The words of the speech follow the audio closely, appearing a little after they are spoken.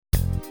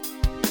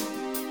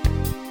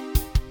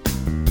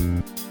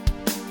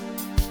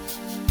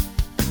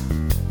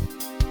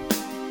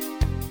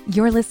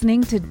You're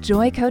listening to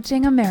Joy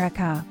Coaching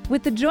America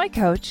with the Joy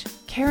Coach,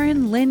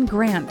 Karen Lynn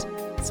Grant,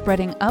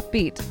 spreading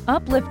upbeat,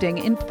 uplifting,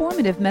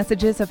 informative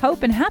messages of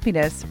hope and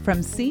happiness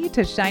from sea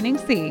to shining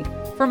sea,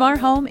 from our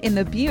home in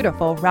the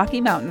beautiful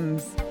Rocky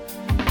Mountains.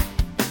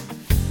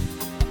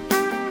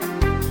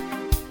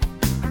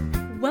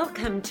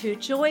 Welcome to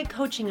Joy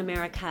Coaching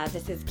America.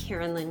 This is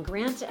Karen Lynn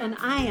Grant, and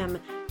I am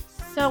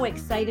so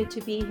excited to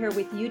be here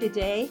with you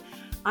today.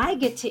 I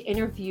get to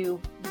interview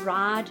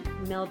Rod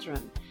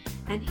Meldrum,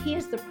 and he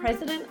is the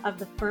president of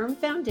the Firm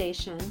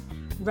Foundation.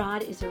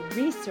 Rod is a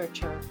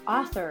researcher,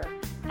 author,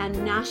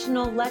 and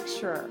national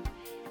lecturer.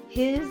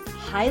 His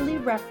highly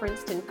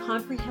referenced and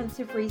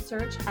comprehensive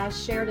research,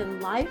 as shared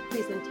in live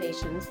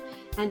presentations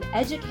and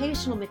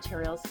educational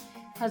materials,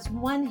 has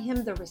won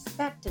him the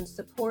respect and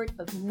support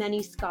of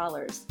many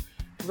scholars.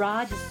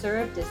 Rod has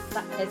served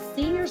as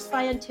senior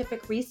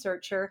scientific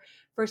researcher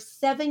for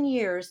 7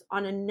 years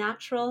on a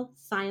natural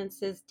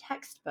sciences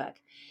textbook.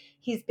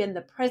 He's been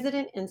the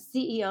president and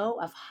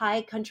CEO of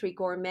High Country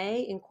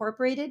Gourmet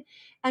Incorporated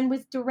and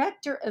was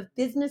director of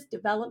business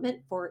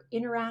development for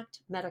Interact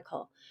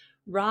Medical.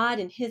 Rod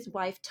and his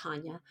wife,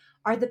 Tanya,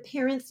 are the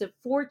parents of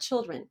 4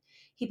 children.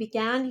 He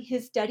began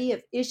his study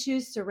of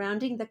issues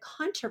surrounding the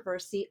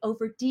controversy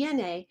over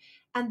DNA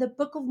and the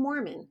Book of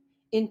Mormon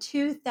in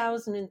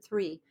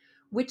 2003,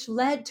 which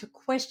led to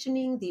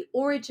questioning the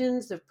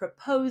origins of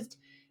proposed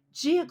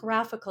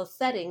geographical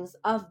settings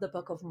of the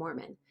Book of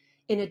Mormon.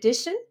 In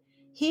addition,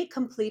 he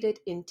completed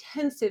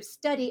intensive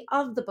study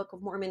of the Book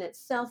of Mormon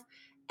itself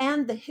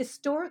and the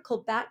historical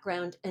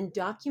background and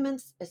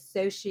documents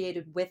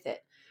associated with it.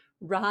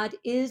 Rod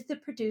is the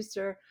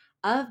producer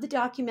of the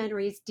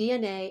documentaries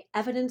DNA,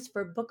 Evidence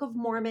for Book of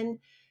Mormon,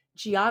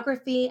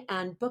 Geography,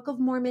 and Book of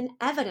Mormon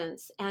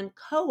Evidence, and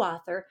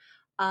co-author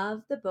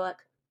of the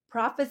book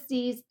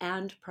Prophecies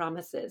and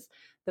Promises,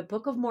 the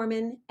Book of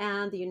Mormon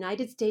and the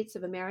United States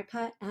of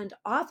America, and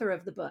author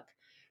of the book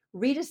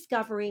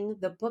Rediscovering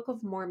the Book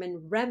of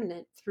Mormon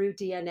Remnant Through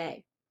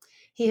DNA.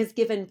 He has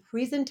given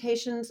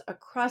presentations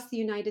across the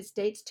United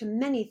States to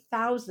many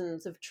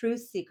thousands of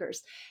truth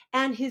seekers,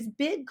 and his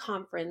big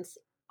conference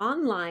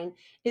online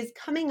is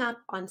coming up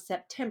on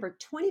September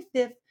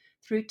 25th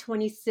through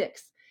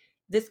 26th.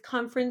 This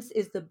conference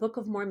is the Book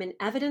of Mormon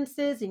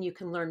Evidences, and you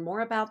can learn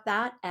more about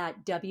that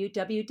at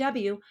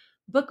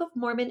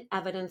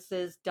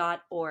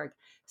www.bookofmormonevidences.org.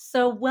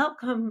 So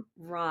welcome,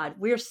 Rod.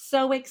 We're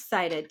so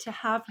excited to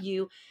have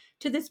you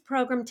to this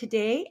program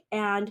today,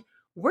 and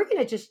we're going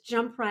to just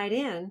jump right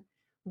in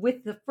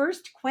with the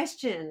first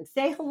question.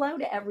 Say hello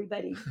to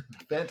everybody.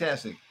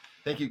 Fantastic.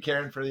 Thank you,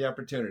 Karen, for the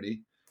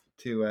opportunity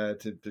to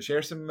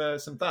share some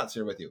thoughts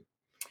here with you.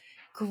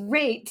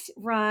 Great,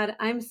 Rod.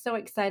 I'm so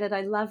excited.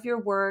 I love your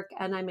work,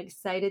 and I'm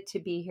excited to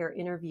be here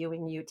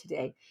interviewing you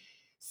today.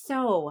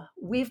 So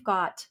we've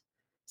got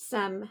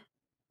some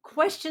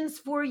questions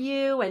for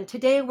you, and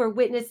today we're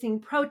witnessing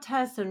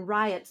protests and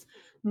riots,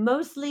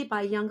 mostly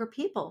by younger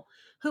people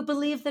who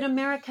believe that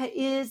America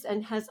is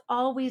and has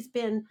always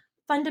been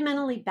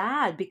fundamentally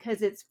bad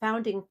because its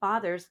founding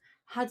fathers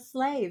had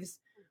slaves.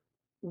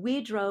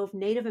 We drove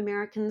Native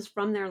Americans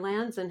from their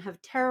lands and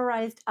have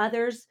terrorized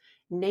others,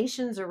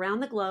 nations around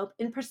the globe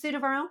in pursuit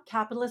of our own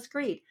capitalist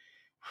greed.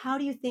 How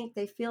do you think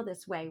they feel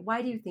this way?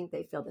 Why do you think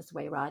they feel this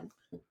way, Rod?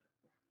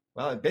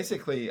 Well,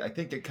 basically, I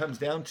think it comes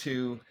down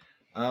to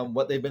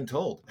what they've been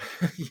told.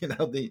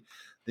 The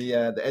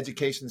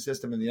education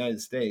system in the United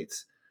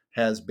States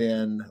has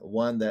been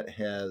one that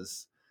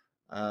has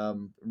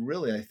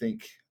really, I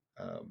think,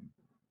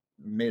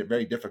 made it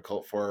very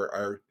difficult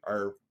for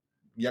our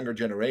younger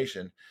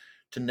generation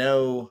to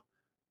know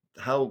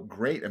how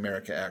great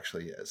America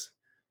actually is.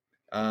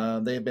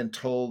 They have been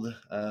told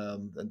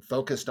and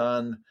focused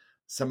on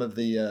some of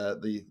the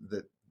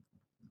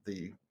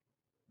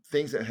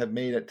things that have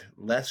made it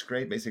less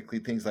great. Basically,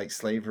 things like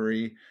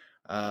slavery,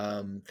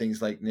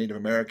 things like Native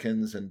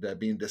Americans and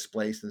being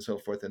displaced and so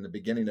forth in the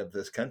beginning of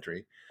this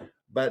country.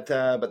 But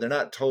they're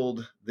not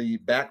told the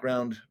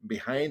background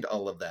behind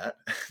all of that.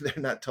 They're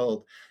not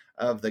told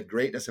of the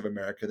greatness of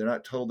America. They're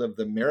not told of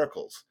the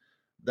miracles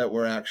that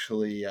were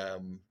actually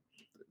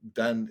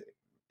done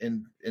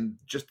in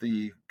just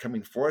the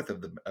coming forth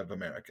of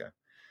America.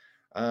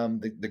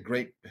 The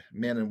great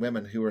men and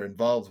women who were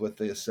involved with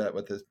this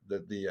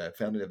the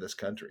founding of this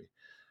country.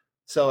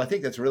 So I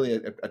think that's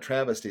really a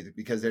travesty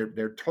because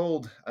they're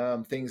told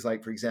things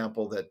like, for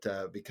example,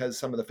 that because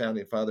some of the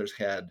founding fathers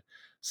had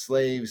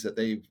slaves, that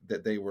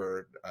they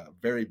were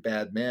very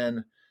bad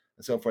men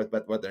and so forth.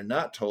 But what they're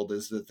not told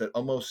is that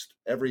almost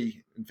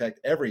every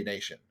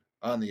nation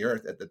on the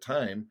earth at the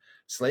time,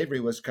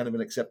 slavery was kind of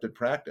an accepted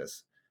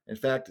practice. In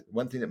fact,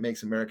 one thing that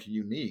makes America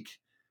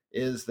unique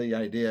is the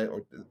idea,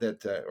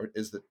 that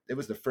it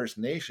was the first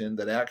nation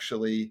that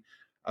actually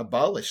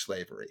abolished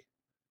slavery.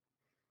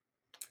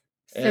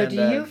 So do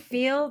you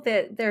feel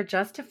that they're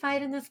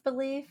justified in this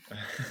belief?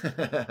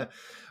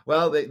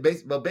 Well,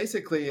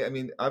 basically, I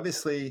mean,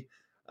 obviously,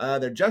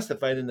 they're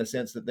justified in the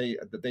sense that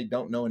they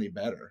don't know any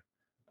better.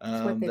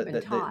 It's what they've been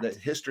The taught.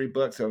 history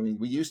books. I mean,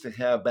 we used to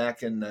have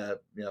back in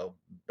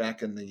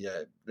back in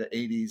the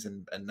 80s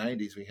and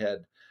 90s, we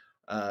had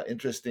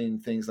interesting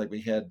things like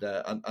we had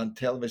on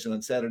television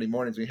on Saturday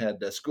mornings we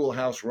had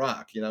Schoolhouse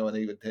Rock, and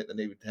they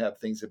would have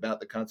things about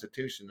the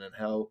Constitution and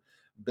how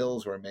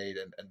bills were made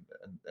and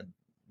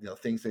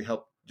things to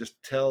help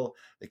just tell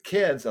the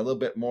kids a little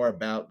bit more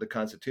about the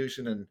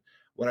Constitution and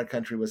what our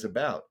country was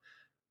about.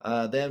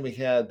 Then we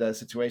had a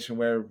situation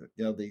where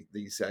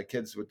these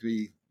kids would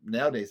be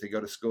nowadays they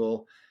go to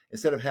school,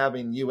 instead of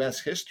having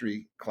U.S.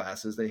 history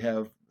classes, they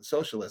have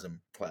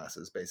socialism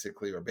classes,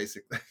 basically, or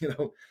basically,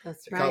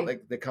 That's they call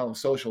right. they call them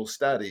social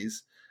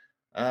studies,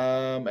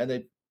 and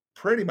they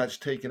pretty much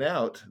taken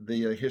out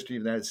the history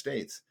of the United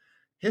States.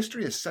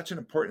 History is such an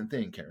important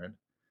thing, Karen,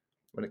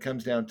 when it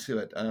comes down to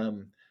it.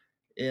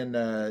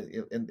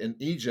 In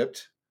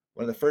Egypt,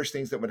 one of the first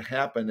things that would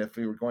happen if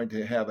we were going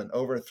to have an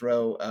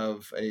overthrow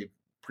of a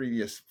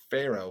previous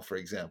pharaoh, for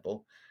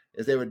example,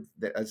 is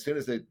as soon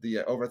as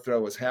the overthrow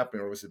was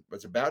happening or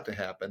was about to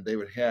happen, they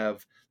would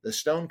have the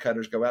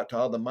stonecutters go out to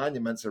all the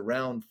monuments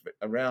around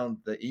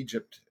the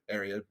Egypt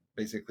area,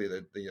 basically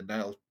the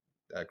Nile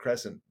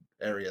Crescent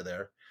area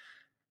there,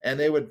 and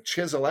they would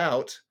chisel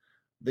out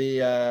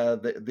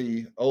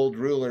the old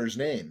rulers'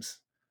 names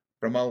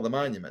from all the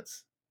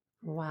monuments.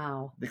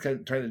 Wow. They kind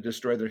of trying to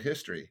destroy their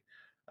history.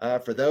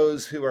 For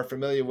those who are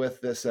familiar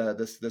with this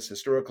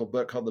historical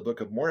book called the Book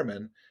of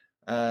Mormon,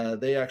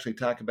 they actually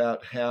talk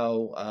about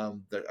how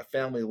a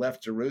family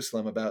left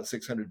Jerusalem about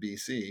 600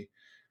 BC,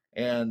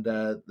 and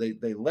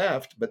they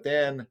left, but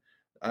then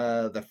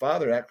the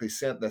father actually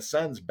sent the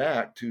sons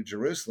back to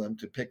Jerusalem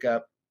to pick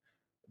up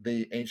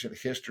the ancient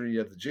history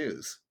of the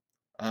Jews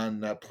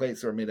on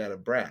plates that were made out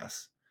of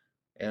brass,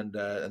 and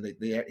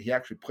he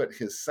actually put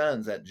his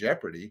sons at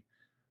jeopardy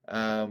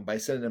by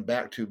sending them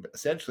back to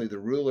essentially the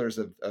rulers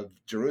of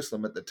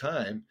Jerusalem at the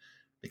time,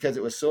 because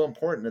it was so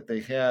important that they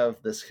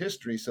have this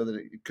history so that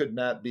it could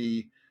not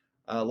be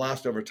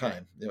lost over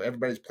time.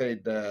 Everybody's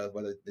played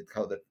what they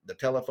call the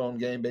telephone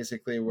game,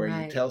 basically, where you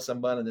Right. tell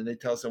someone and then they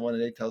tell someone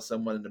and they tell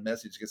someone, and the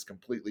message gets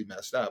completely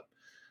messed up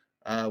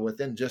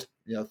within just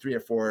 3 or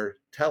 4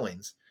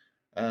 tellings.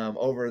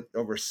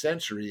 Over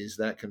centuries,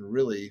 that can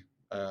really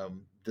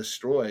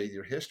destroy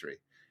your history.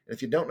 And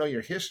if you don't know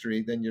your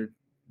history, then you're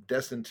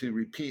destined to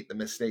repeat the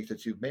mistakes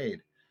that you've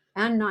made.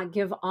 And not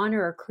give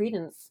honor or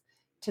credence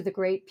to the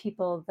great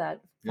people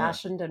that Yeah,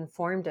 fashioned and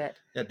formed it.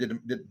 yeah.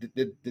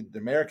 Did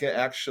America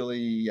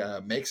actually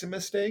make some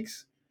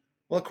mistakes?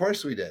 Well, of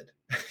course we did.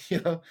 you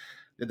know,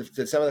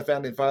 did some of the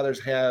founding fathers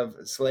have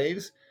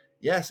slaves?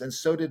 Yes, and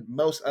so did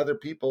most other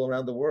people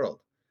around the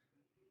world.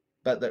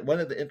 But that one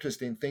of the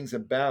interesting things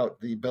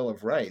about the Bill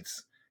of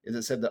Rights is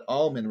it said that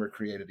all men were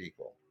created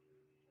equal.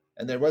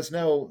 And there was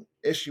no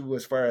issue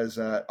as far as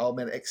all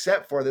men,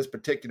 except for this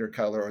particular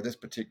color or this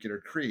particular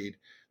creed.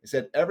 They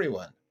said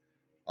everyone,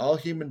 all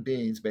human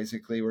beings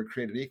basically were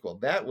created equal.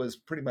 That was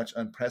pretty much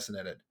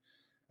unprecedented.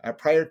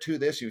 Prior to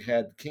this, you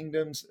had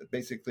kingdoms.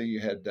 Basically, you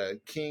had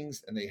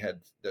kings, and they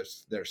had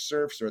their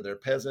serfs or their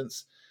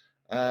peasants.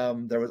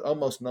 There was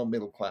almost no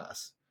middle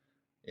class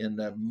in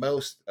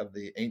most of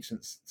the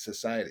ancient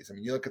societies. I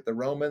mean, you look at the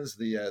Romans,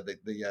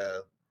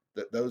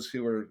 those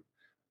who were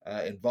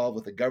involved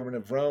with the government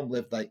of Rome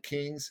lived like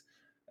kings,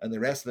 and the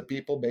rest of the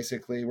people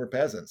basically were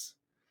peasants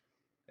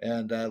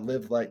and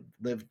lived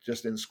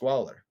just in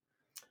squalor.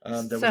 There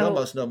was So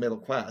almost no middle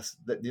class.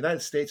 The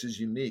United States is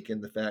unique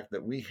in the fact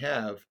that we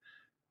have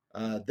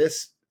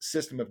this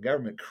system of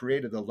government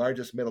created the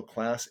largest middle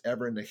class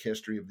ever in the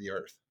history of the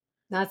earth.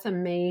 that's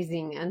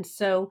amazing. And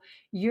so,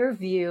 your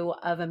view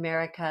of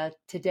America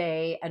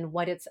today and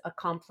what it's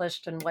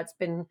accomplished and what's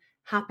been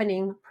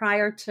happening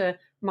prior to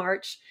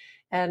March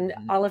and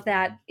Mm-hmm. all of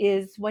that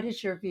is, what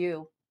is your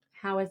view?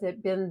 How has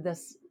it been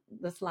this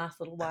last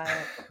little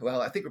while?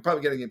 Well, I think we're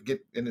probably going to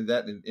get into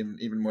that in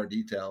even more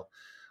detail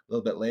a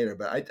little bit later.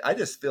 But I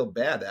just feel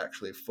bad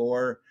actually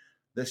for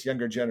this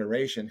younger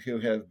generation who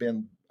have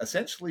been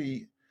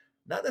essentially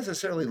not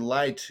necessarily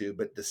lied to,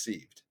 but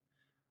deceived.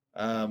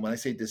 When I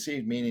say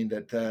deceived, meaning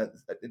that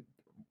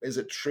is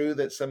it true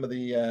that some of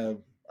the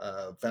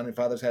founding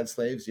fathers had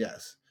slaves?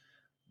 Yes,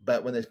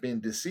 but when they're being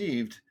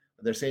deceived,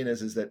 what they're saying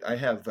is that I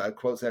have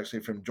quotes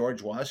actually from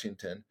George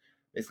Washington,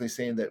 basically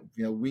saying that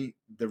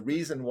the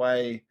reason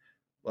why,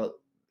 well,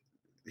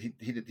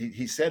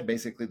 he said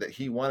basically that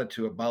he wanted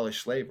to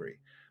abolish slavery,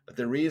 but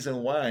the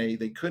reason why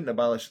they couldn't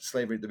abolish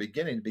slavery at the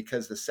beginning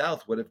because the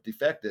South would have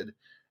defected,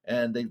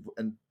 and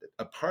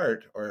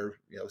apart or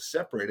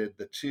separated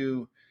the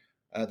two,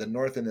 the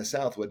North and the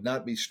South would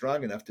not be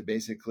strong enough to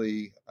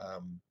basically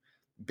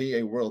be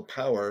a world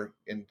power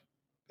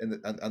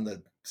on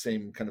the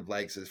same kind of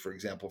likes as, for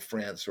example,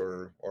 France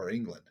or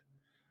England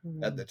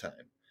at the Mm.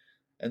 time,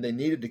 and they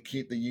needed to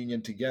keep the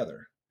Union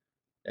together.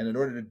 And in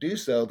order to do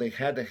so, they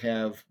had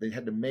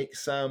to make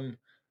some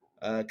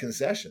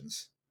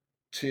concessions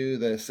to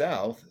the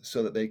South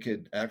so that they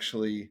could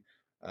actually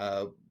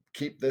uh,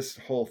 keep this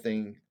whole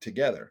thing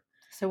together.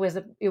 So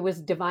it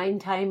was divine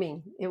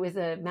timing. It was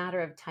a matter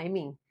of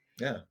timing.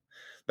 Yeah,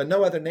 But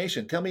no other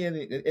nation. Tell me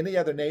any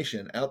other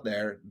nation out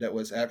there that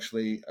was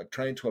actually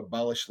trying to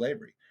abolish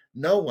slavery.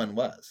 No one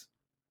was.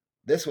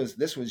 This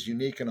was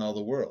unique in all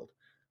the world.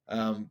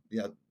 You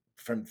know,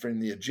 from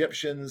the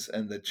Egyptians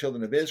and the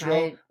children of That's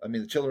Israel. right. I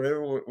mean, the children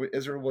of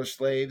Israel were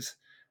slaves,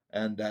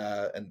 and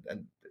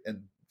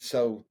and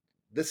so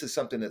this is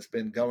something that's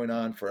been going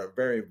on for a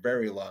very,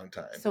 very long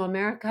time. So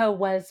America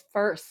was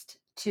first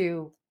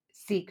to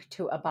seek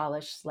to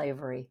abolish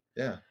slavery,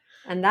 Yeah,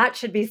 and that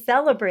should be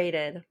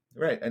celebrated.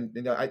 right.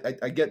 And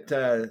I get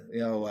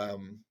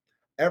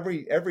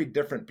every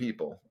different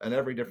people and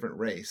every different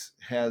race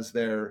has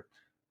their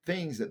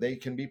things that they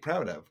can be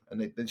proud of,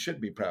 and they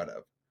should be proud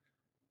of.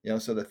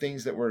 So the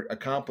things that were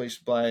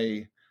accomplished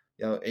by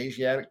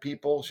Asiatic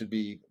people should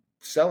be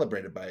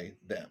celebrated by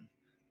them.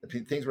 The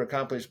things were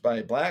accomplished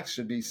by blacks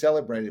should be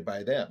celebrated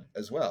by them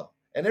as well,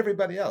 and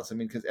everybody else. I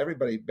mean, because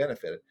everybody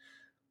benefited.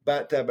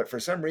 But for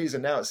some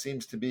reason now it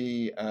seems to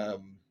be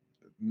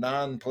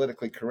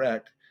non-politically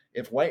correct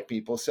if white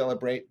people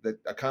celebrate the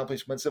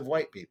accomplishments of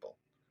white people,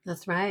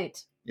 That's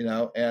right.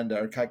 and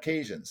our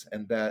Caucasians,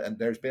 and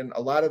there's been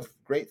a lot of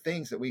great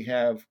things that we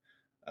have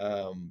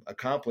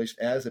accomplished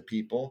as a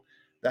people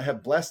that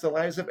have blessed the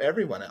lives of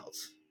everyone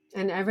else.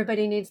 And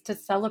everybody needs to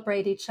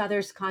celebrate each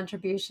other's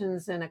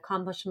contributions and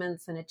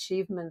accomplishments and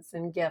achievements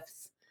and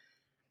gifts.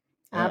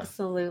 Yeah.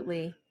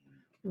 Absolutely.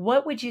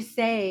 What would you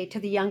say to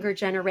the younger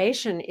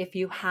generation if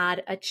you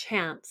had a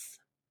chance?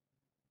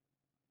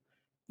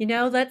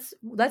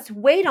 Let's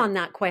wait on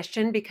that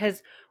question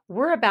because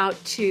we're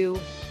about to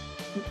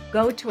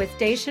go to a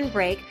station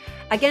break.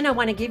 Again, I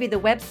want to give you the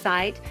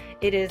website.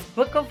 It is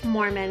Book of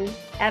Mormon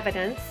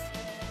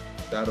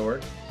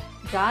 .org.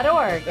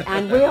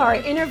 And we are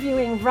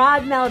interviewing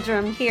Rod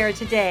Meldrum here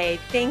today.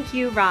 Thank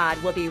you,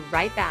 Rod. We'll be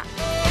right back.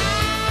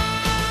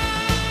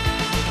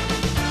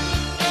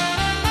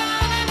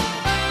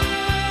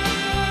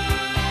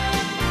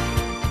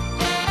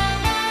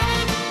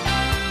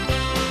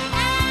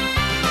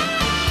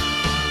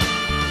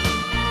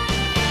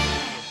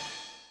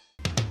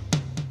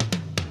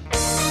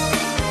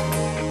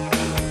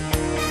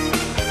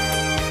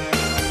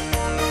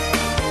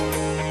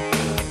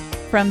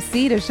 From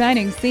sea to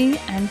shining sea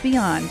and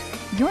beyond,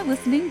 you're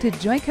listening to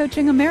Joy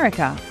Coaching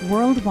America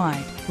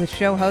Worldwide with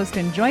show host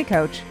and Joy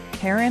Coach,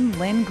 Karen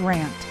Lynn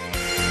Grant.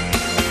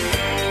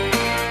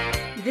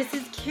 This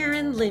is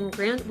Karen Lynn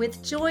Grant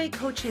with Joy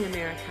Coaching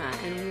America,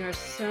 and we are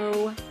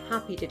so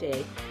happy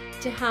today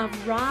to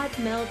have Rod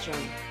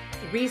Meldrum,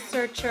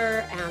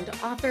 researcher and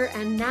author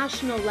and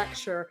national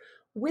lecturer,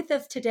 with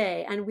us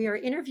today. And we are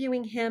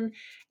interviewing him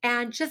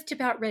and just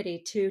about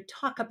ready to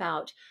talk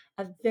about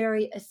a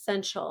very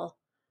essential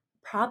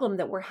problem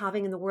that we're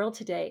having in the world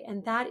today,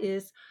 and that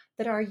is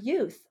that our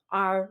youth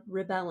are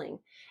rebelling,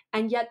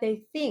 and yet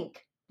they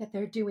think that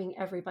they're doing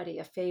everybody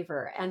a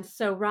favor. And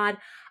so, Rod,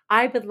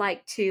 I would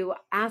like to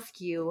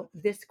ask you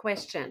this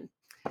question.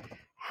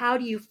 How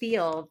do you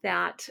feel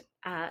that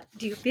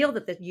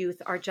the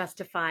youth are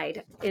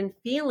justified in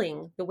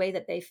feeling the way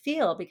that they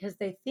feel because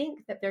they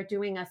think that they're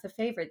doing us a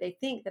favor? They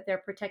think that they're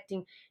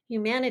protecting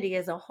humanity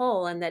as a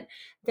whole and that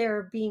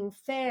they're being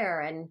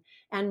fair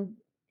and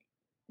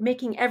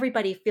making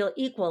everybody feel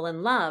equal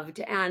and loved.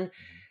 And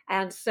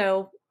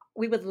so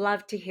we would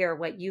love to hear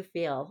what you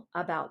feel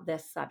about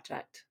this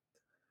subject.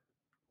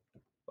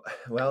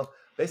 Well,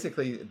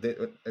 basically,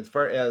 as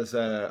far as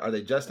are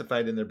they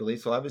justified in their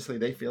beliefs? Well, obviously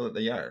they feel that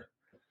they are.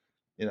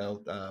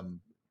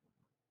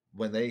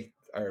 When they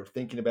are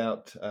thinking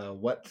about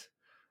what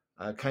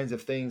kinds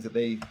of things that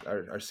they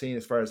are seeing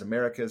as far as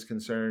America is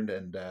concerned,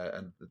 and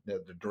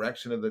the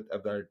direction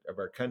of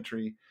our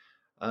country,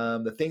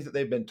 the things that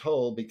they've been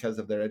told because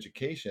of their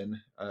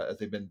education, as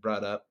they've been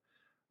brought up,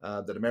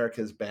 that America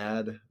is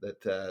bad,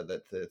 that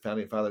the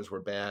founding fathers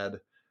were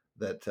bad,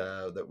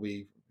 that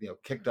we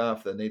kicked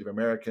off the Native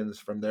Americans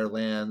from their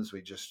lands,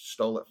 we just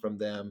stole it from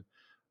them,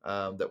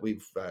 that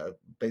we've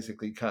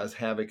basically caused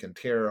havoc and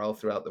terror all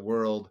throughout the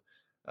world,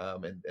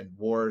 and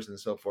wars and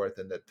so forth,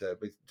 and that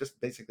we just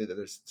basically that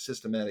there's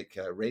systematic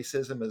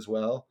racism as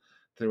well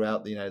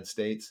throughout the United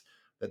States,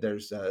 that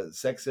there's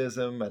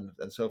sexism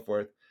and so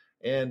forth.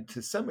 And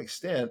to some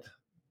extent,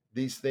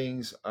 these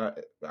things are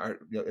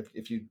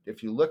if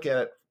you look at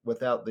it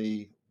without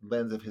the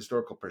lens of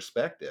historical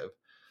perspective,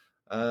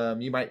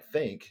 you might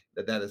think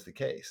that is the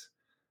case,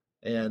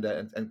 and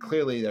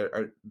clearly there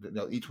are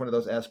each one of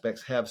those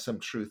aspects have some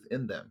truth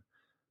in them,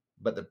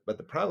 but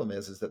the problem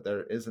is that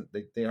there isn't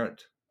they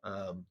aren't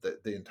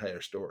the entire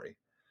story.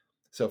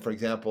 So, for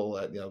example,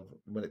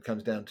 when it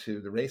comes down to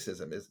the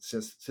racism, it's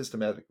just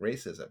systematic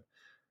racism.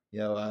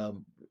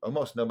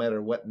 Almost no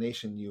matter what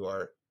nation you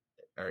are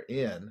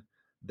in,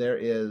 there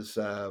is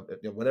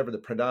whatever the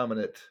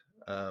predominant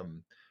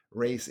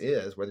race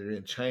is, whether you're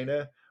in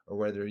China or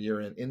whether you're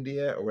in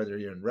India or whether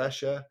you're in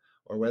Russia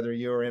or whether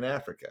you're in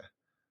Africa,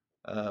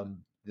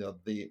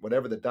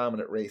 whatever the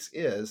dominant race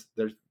is,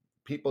 there's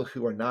people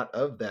who are not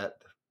of that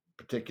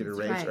particular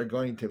That's race right. are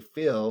going to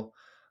feel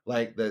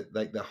like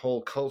the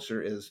whole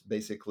culture is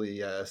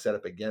basically set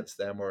up against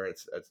them, or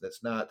it's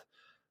not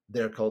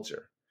their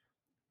culture.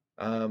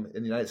 In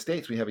the United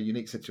States, we have a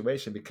unique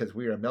situation because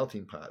we are a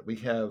melting pot. We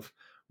have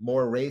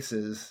more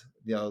races,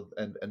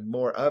 and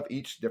more of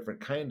each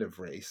different kind of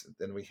race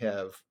than we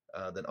have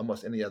than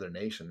almost any other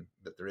nation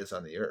that there is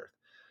on the earth.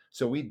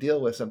 So we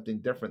deal with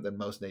something different than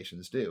most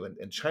nations do. And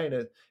in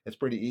China, it's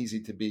pretty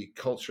easy to be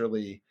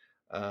culturally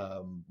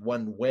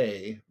one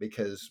way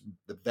because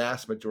the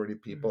vast majority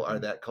of people are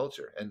that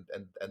culture. And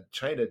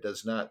China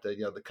does not,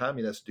 the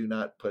communists do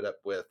not put up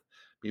with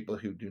people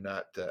who do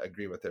not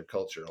agree with their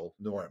cultural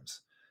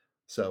norms.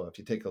 So if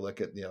you take a look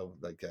at,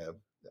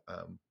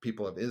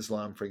 people of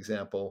Islam, for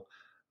example,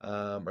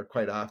 are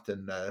quite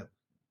often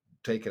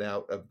taken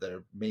out of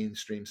their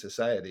mainstream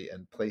society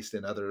and placed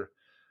in other,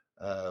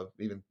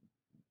 even,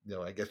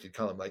 I guess you'd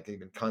call them like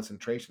even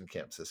concentration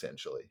camps,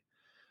 essentially.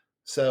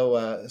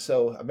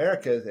 So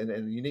America is in a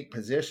unique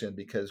position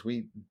because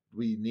we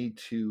need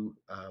to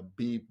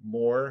be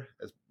more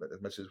as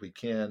much as we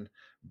can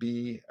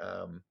be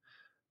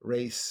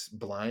race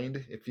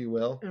blind, if you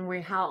will. And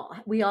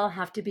we all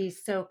have to be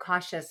so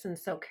cautious and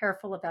so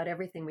careful about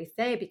everything we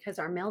say because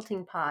our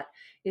melting pot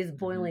is Mhm.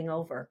 boiling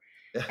over,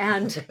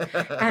 and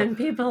and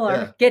people Yeah.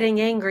 are getting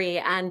angry,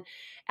 and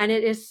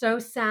it is so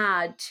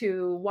sad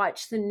to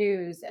watch the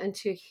news and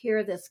to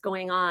hear this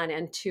going on,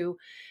 and to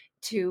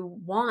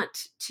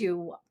want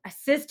to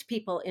assist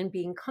people in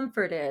being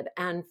comforted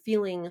and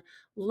feeling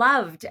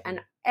loved, and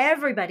Mhm.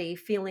 everybody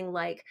feeling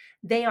like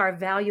they are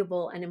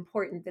valuable and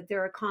important, that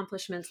their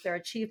accomplishments, their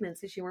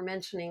achievements, as you were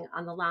mentioning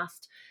on the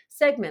last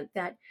segment,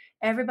 that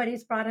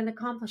everybody's brought an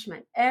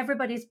accomplishment,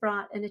 everybody's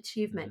brought an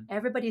achievement, Mhm.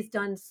 everybody's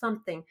done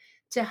something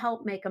to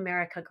help make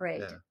America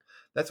great. Yeah.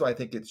 That's why I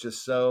think it's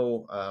just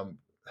so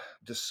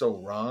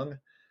wrong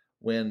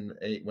when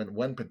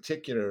one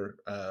particular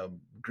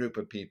group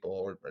of people,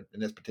 or in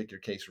this particular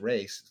case,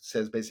 race,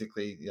 says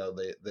basically,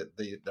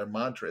 their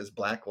mantra is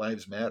Black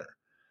Lives Matter.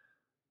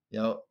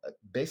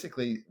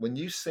 Basically, when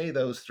you say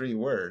those three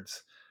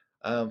words,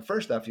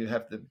 first off,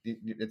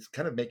 it's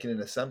kind of making an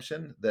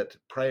assumption that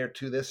prior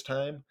to this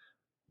time,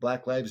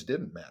 Black lives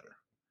didn't matter,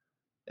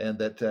 and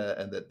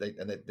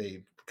that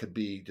they could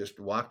be just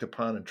walked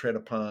upon and tread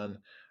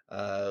upon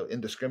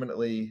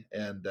indiscriminately,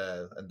 and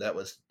that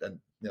was, and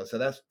so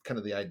that's kind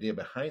of the idea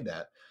behind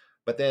that.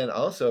 But then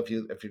also, if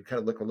you kind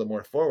of look a little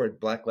more forward,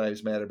 Black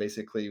Lives Matter,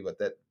 basically, what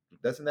that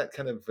doesn't that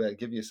kind of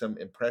give you some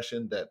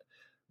impression that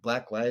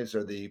Black lives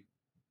are the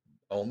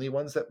only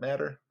ones that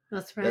matter,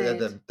 That's the right.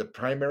 the, the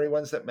primary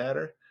ones that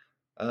matter.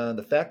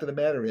 The fact of the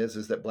matter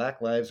is that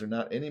Black lives are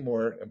not any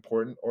more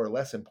important or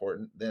less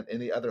important than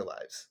any other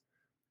lives,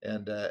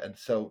 and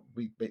so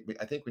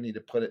I think we need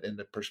to put it in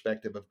the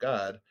perspective of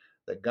God,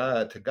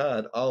 that to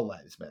God all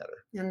lives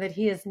matter. And that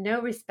he is no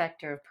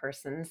respecter of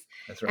persons,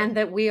 That's right. and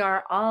that we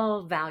are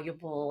all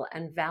valuable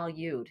and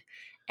valued,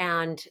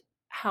 and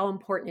how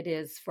important it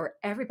is for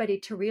everybody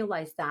to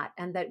realize that,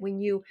 and that when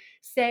you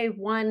say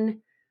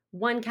one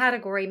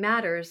category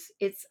matters,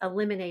 it's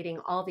eliminating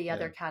all the Yeah.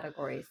 other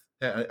categories.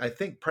 Yeah, I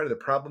think part of the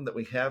problem that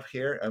we have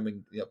here, I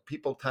mean,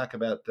 people talk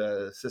about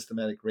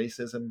systematic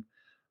racism,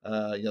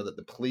 that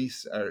the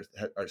police are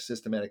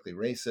systematically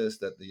racist,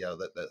 that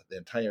the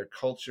entire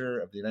culture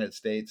of the United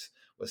States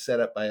was set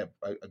up by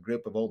a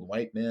group of old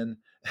white men,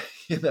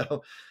 you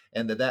know,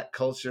 and that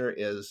culture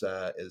is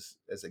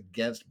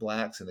against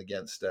blacks and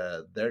against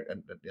their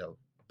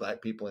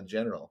black people in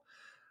general.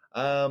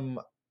 Um,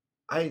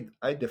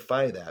 I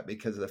defy that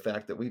because of the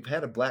fact that we've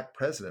had a black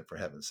president, for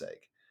heaven's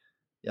sake.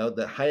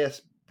 The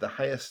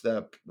highest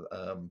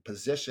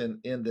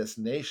position in this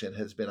nation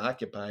has been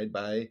occupied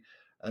by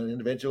an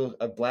individual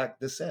of black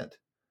descent.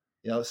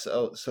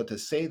 So to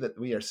say that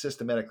we are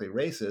systematically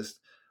racist,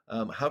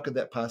 how could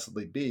that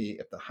possibly be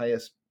if the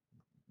highest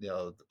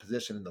the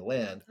position in the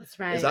land That's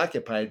is right.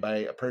 occupied by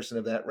a person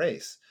of that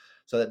race?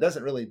 So that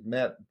doesn't really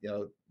matter.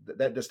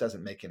 That just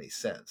doesn't make any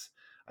sense.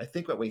 I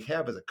think what we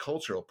have is a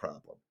cultural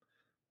problem.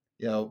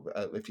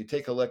 If you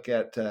take a look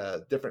at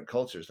different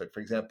cultures, like,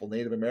 for example,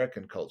 Native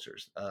American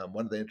cultures,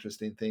 one of the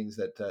interesting things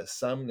that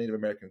some Native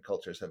American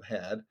cultures have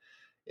had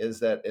is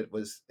that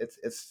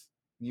it's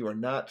you are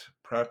not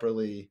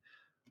properly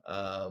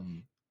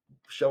um,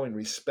 showing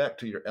respect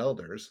to your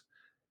elders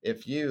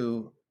if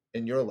you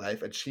in your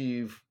life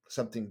achieve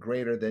something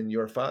greater than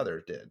your father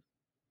did.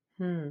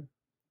 Hmm.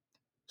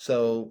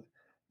 So,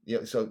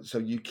 so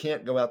you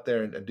can't go out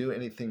there and do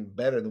anything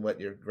better than what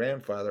your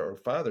grandfather or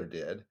father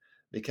did,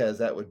 because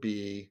that would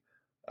be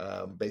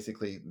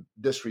basically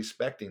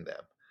disrespecting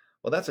them.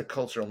 Well, that's a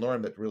cultural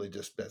norm that really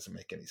just doesn't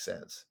make any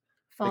sense,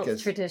 False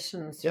because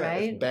traditions, yeah,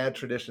 it's right? bad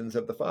traditions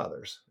of the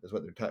fathers is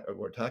what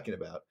we're talking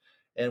about.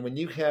 And when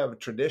you have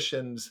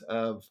traditions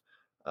of,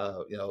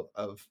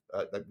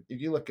 like,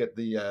 if you look at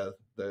the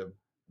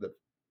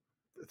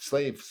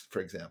slaves,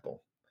 for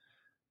example,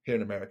 here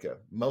in America,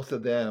 most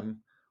of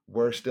them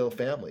were still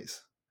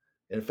families.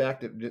 In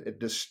fact, it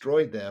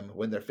destroyed them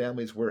when their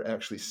families were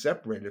actually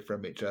separated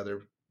from each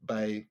other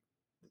by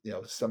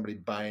somebody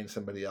buying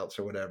somebody else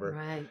or whatever,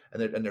 Right.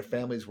 and their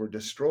families were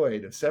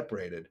destroyed and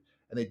separated.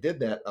 And they did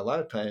that a lot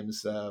of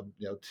times,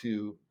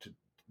 to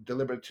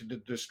deliberately to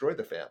destroy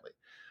the family.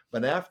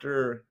 But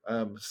after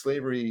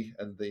slavery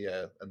and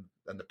the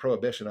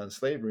prohibition on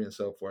slavery and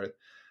so forth,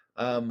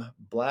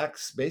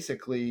 blacks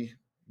basically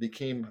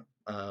became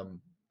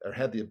or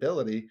had the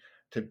ability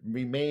to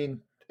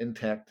remain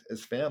intact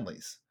as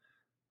families.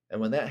 And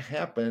when that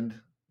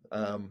happened,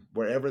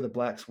 wherever the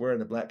blacks were in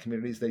the black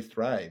communities, they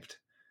thrived.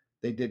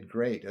 They did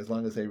great as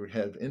long as they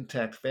had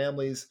intact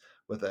families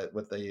with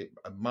a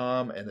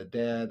mom and a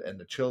dad and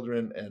the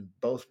children and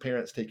both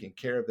parents taking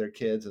care of their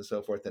kids and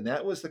so forth. And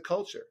that was the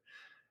culture.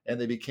 And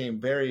they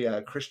became very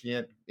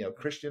Christian.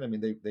 I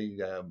mean, they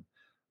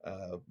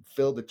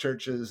filled the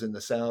churches in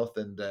the South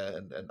and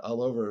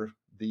all over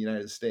the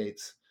United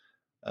States,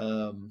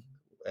 um,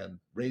 and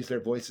raised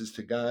their voices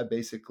to God,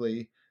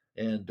 basically,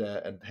 and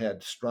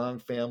had strong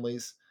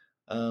families.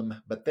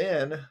 But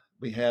then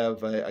we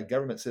have a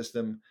government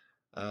system,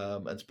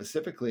 and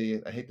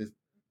specifically, I hate to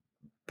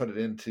put it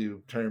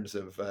into terms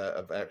of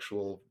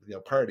actual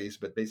parties,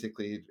 but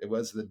basically, it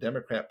was the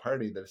Democrat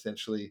Party that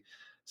essentially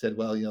said,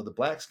 well, the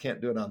blacks can't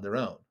do it on their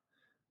own;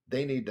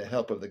 they need the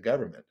help of the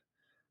government.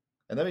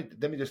 And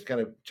let me just kind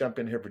of jump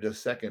in here for just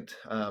a second.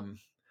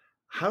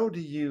 How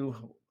do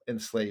you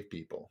enslave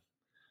people?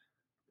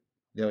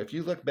 If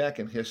you look back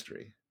in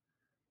history,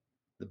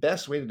 the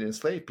best way to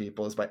enslave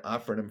people is by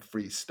offering them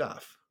free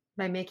stuff.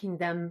 By making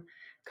them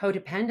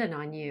codependent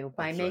on you,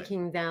 by That's right.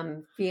 making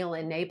them feel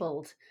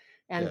enabled.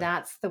 And Yeah.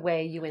 that's the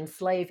way you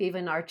enslave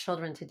even our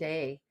children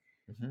today.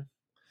 hmm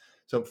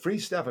So free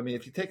stuff. I mean,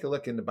 if you take a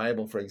look in the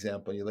Bible, for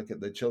example, you look at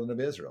the children of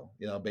Israel.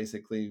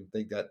 Basically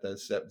they got the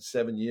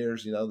 7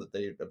 years, that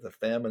they of the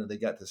famine, and they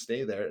got to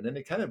stay there, and then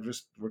they kind of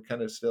just were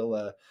kind of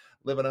still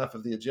living off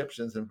of the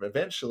Egyptians, and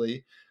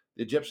eventually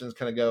the Egyptians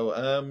kind of go,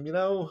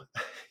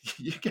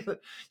 you got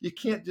you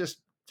can't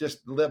just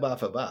live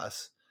off of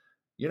us.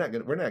 We're not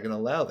gonna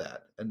allow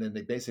that. And then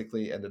they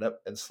basically ended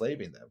up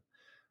enslaving them.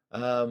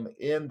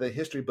 In the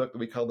history book that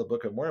we call the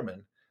Book of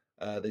Mormon,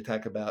 they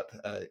talk about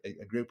a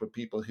group of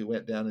people who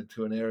went down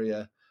into an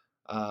area,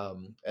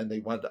 and they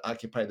wanted to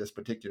occupy this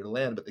particular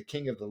land, but the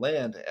king of the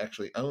land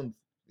actually owned,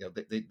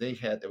 they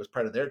had, it was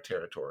part of their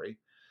territory.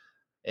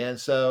 And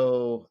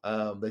so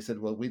they said,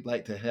 well, we'd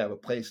like to have a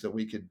place that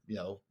we could,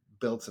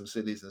 build some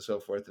cities and so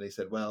forth. And he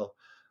said, well,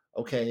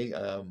 okay,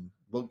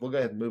 we'll go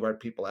ahead and move our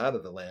people out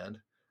of the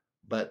land.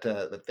 But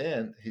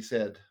then he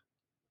said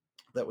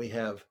that we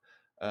have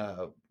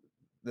uh,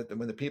 that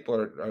when the people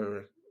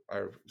are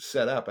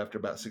set up after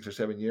about 6 or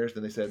 7 years,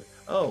 then they said,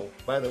 "Oh,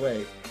 by the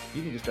way,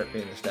 you need to start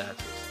paying us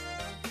taxes,"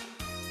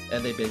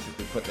 and they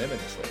basically put them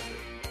into slavery.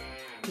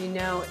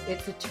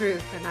 It's a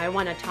truth. And I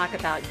want to talk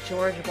about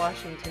George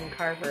Washington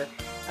Carver,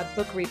 a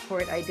book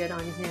report I did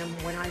on him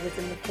when I was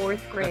in the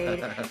 4th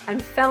grade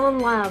and fell in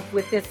love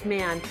with this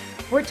man.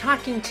 We're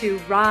talking to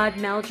Rod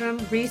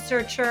Meldrum,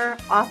 researcher,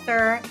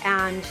 author,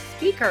 and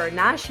speaker,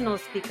 national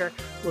speaker.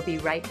 We'll be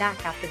right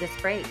back after this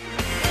break.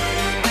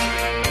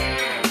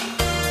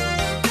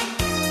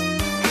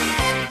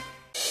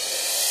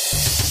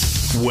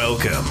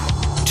 Welcome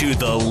to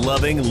the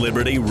Loving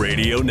Liberty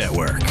Radio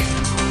Network.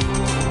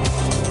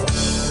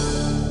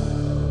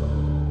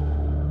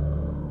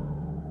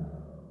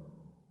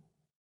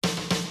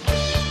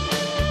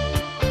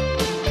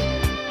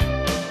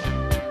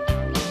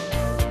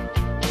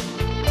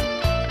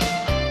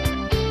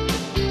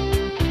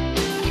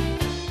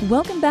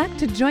 Welcome back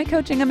to Joy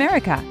Coaching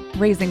America,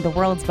 raising the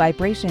world's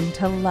vibration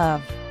to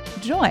love,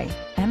 joy,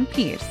 and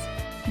peace,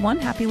 one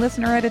happy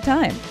listener at a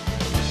time.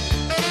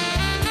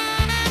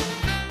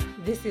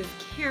 This is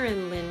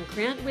Karen Lynn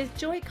Grant with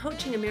Joy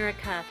Coaching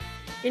America,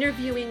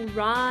 interviewing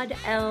Rod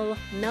L.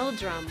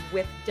 Meldrum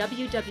with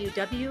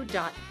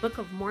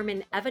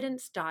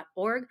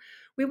www.bookofmormonevidence.org.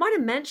 We want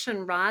to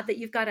mention, Rod, that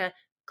you've got a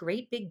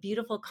great, big,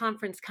 beautiful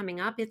conference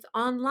coming up. It's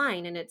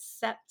online, and it's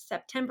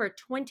September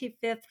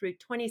 25th through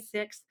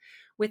 26th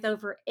with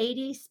over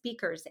 80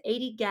 speakers,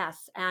 80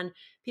 guests, and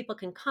people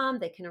can come,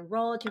 they can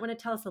enroll. Do you want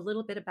to tell us a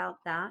little bit about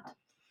that?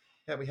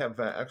 Yeah, we have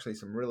actually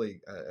some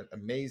really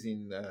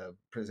amazing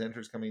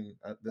presenters coming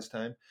this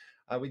time.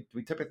 We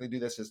typically do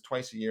this as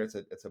twice a year.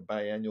 It's a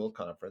biannual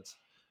conference,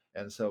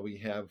 and so we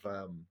have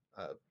well,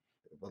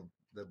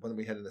 the one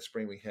we had in the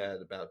spring, we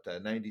had about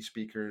 90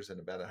 speakers and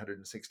about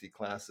 160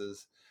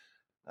 classes.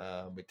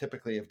 We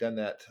typically have done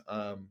that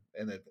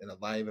in a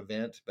live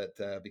event, but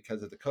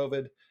because of the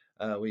COVID,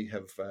 we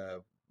have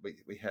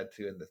we had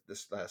to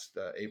this last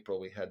April,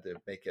 we had to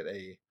make it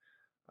a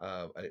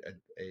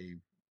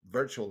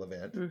virtual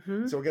event.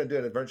 Mm-hmm. So we're going to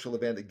do a virtual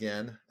event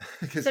again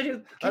because So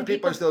a lot of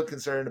people are still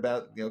concerned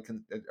about,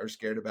 are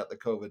scared about the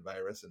COVID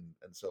virus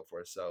and so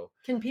forth. So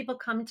can people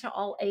come to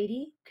all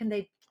 80?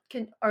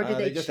 Or do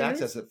they just choose?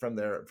 access it from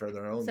their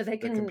own So they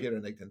can... computer,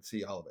 and they can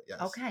see all of it.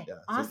 Yes. Okay. Yeah.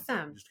 Awesome.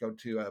 So just go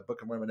to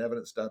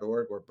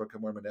bookofmormonevidence.org or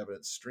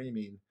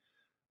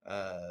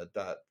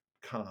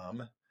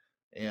bookofmormonevidencestreaming.com.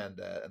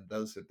 And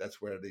that's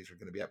where these are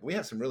going to be at. We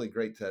have some really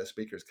great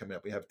speakers coming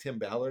up. We have Tim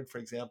Ballard, for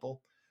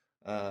example,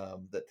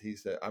 that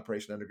he's the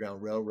Operation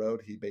Underground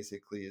Railroad. He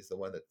basically is the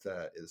one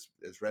that is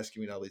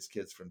rescuing all these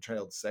kids from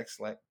child sex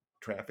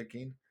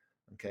trafficking.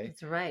 Okay,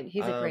 that's right.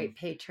 He's a great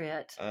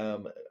patriot.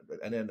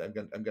 and then I'm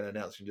going to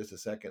announce in just a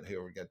second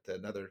here. We got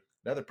another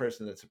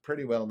person that's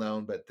pretty well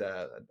known, but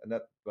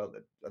not well.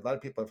 A lot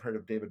of people have heard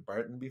of David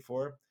Barton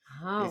before.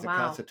 Oh, He's a wow.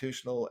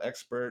 constitutional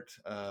expert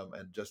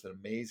and just an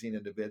amazing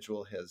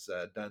individual. Has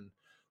done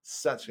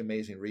such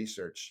amazing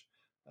research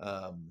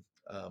on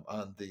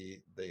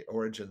the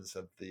origins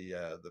of the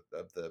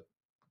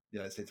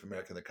United States of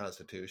America, the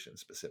Constitution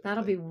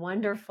That'll be specifically.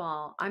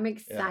 wonderful. I'm Yeah.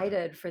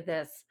 excited for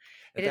this.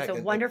 In It is fact,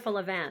 a wonderful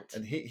event.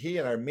 and he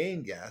and our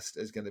main guest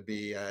is going to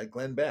be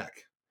Glenn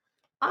Beck.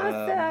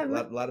 Awesome.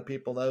 A lot of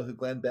people know who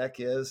Glenn Beck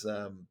is.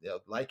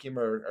 Like him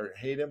or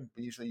hate him.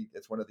 Usually,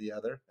 it's one or the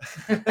other.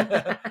 Kind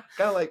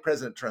of like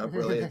President Trump,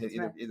 really. That's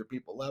right. Either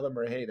people love him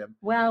or hate him.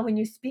 Well, when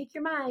you speak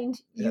your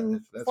mind, you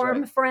that's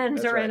form right.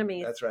 friends That's or right.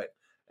 enemies. That's right.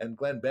 And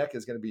Glenn Beck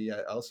is going to be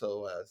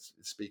also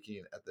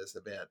speaking at this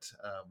event.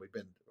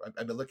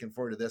 I've been looking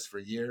forward to this for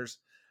years.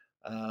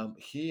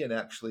 He and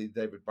actually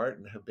David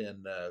Barton have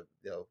been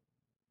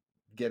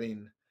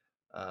getting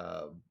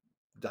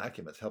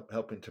documents,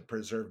 helping to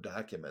preserve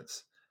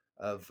documents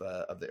of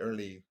the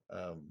early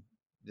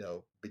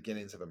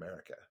beginnings of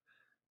America,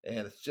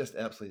 and it's just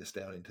absolutely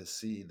astounding to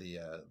see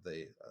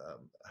the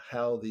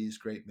how these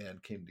great men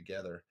came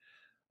together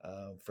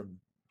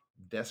from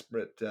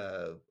desperate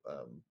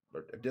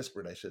or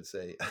disparate, I should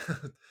say,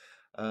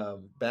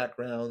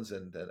 backgrounds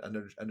and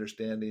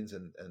understandings,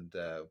 and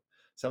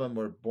some of them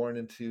were born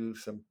into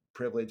some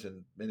privilege,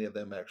 and many of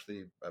them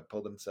actually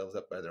pulled themselves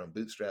up by their own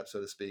bootstraps,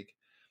 so to speak.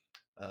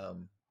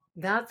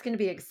 That's going to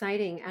be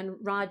exciting. And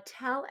Rod,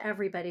 tell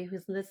everybody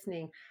who's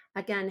listening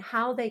again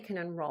how they can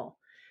enroll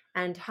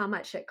and how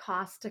much it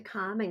costs to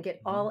come and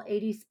get all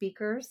 80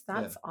 speakers.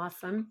 That's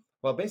awesome.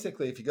 Well,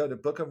 basically, if you go to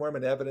Book of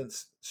Mormon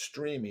Evidence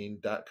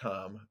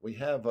Streaming.com, we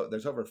have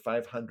there's over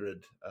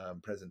 500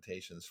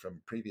 presentations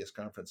from previous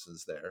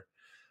conferences there,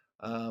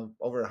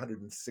 over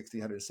 160,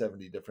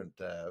 170 different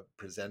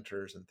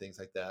presenters and things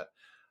like that.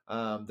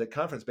 The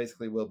conference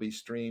basically will be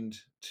streamed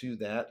to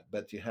that,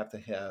 but you have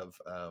to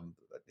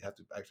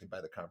actually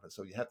buy the conference.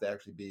 So you have to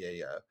actually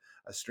be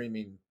a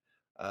streaming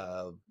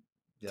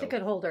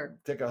ticket holder,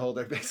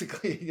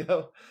 basically,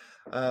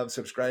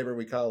 subscriber,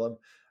 we call them.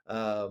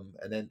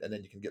 And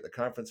then you can get the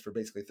conference for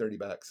basically $30.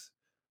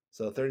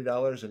 So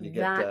 $30, and you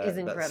get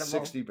about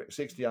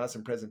 60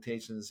 awesome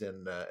presentations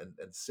in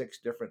 6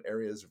 different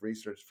areas of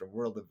research, from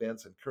world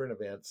events and current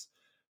events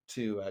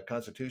to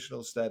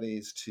constitutional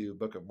studies, to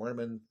Book of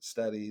Mormon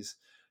studies,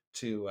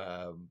 to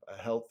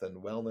health and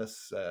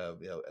wellness,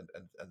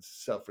 and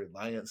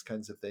self-reliance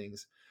kinds of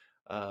things.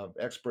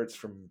 Experts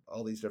from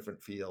all these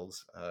different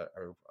fields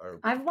are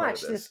I've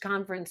watched this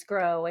conference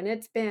grow, and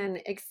it's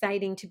been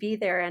exciting to be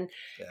there. And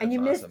you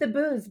awesome. missed the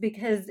booze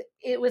because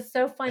it was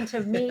so fun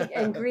to meet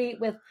and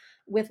greet with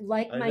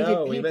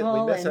like-minded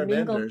people. We miss our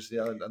vendors. A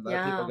lot of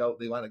people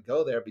they want to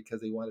go there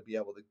because they want to be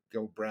able to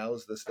go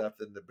browse the stuff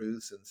in the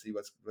booths and see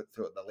what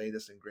the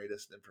latest and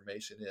greatest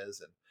information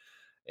is.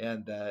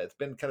 And it's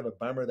been kind of a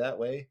bummer that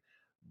way,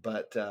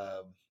 but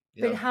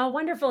how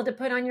wonderful to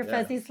put on your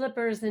fuzzy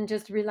slippers and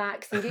just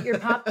relax and get your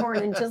popcorn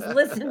and just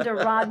listen to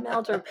Rod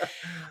Meldrum.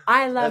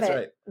 I love it.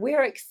 Right.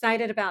 We're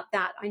excited about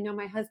that. I know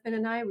my husband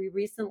and we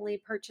recently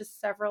purchased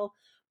several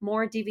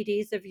more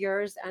DVDs of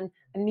yours and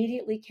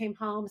immediately came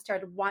home,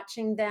 started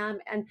watching them.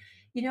 And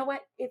you know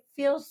what? It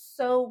feels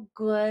so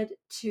good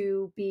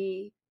to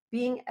be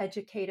being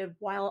educated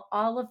while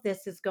all of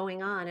this is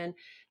going on. And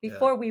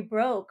before we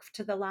broke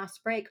to the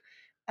last break,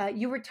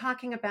 you were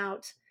talking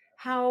about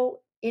how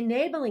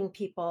enabling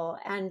people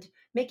and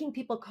making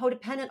people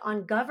codependent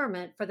on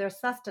government for their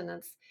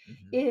sustenance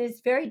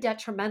is very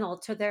detrimental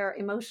to their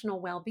emotional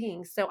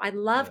well-being. So I'd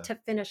love to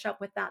finish up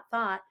with that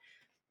thought.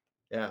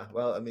 Yeah,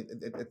 well, I mean,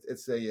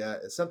 it's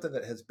something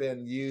that has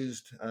been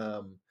used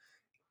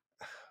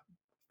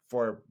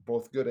for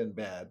both good and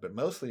bad, but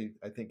mostly,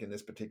 I think, in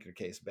this particular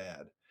case,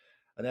 bad.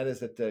 And that is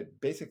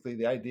that basically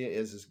the idea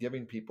is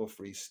giving people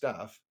free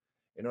stuff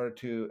in order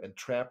to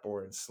entrap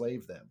or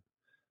enslave them.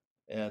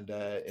 And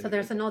so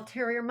there's an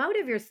ulterior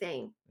motive, you're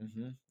saying.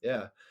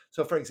 Yeah.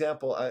 So, for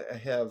example, I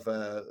have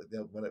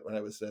when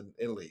I was in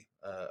Italy,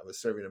 I was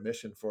serving a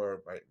mission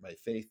for my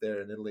faith there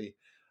in Italy.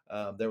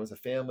 There was a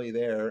family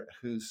there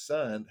whose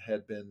son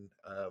had been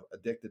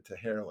addicted to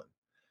heroin,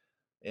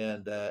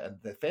 and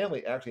the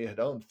family actually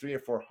had owned 3 or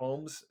 4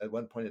 homes at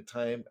one point in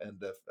time, and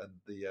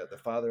the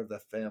father of the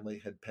family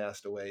had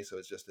passed away, so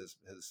it's just his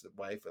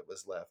wife that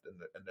was left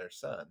and their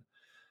son.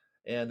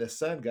 And the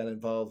son got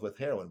involved with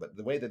heroin, but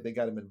the way that they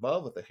got him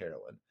involved with the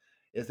heroin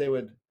is they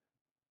would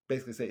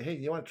basically say, "Hey,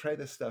 you want to try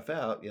this stuff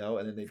out?"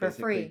 And then they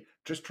basically free.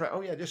 Just try.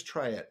 Oh yeah, just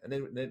try it. And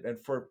then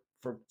for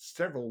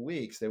several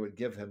weeks they would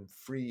give him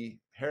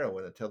free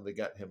heroin until they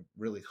got him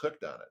really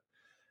hooked on it.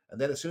 And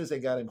then as soon as they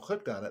got him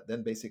hooked on it,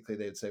 then basically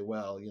they'd say,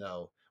 "Well,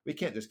 we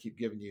can't just keep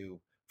giving you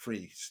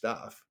free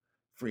stuff,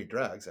 free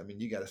drugs. I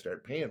mean, you got to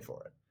start paying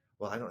for it."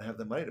 Well, I don't have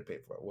the money to pay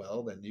for it.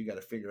 Well, then you got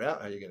to figure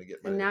out how you're going to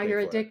get money. And now you're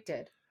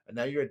addicted. And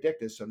now you're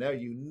addicted, so now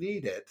you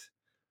need it,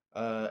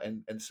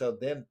 and so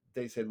then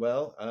they said,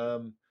 "Well,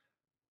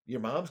 your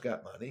mom's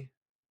got money.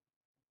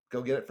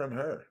 Go get it from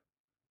her."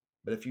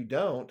 But if you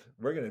don't,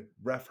 we're going to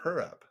rough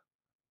her up.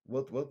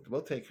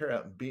 We'll take her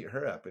out and beat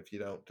her up if you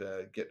don't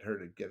get her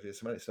to give you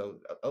some money. So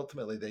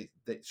ultimately,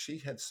 she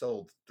had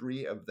sold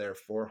 3 of their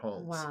 4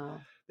 homes. Wow.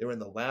 They were in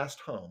the last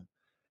home,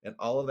 and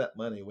all of that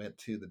money went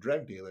to the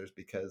drug dealers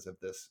because of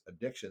this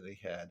addiction that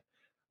he had,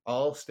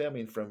 all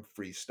stemming from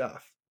free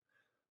stuff.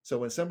 So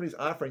when somebody's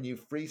offering you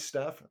free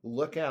stuff,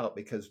 look out,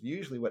 because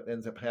usually what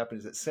ends up happening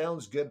is it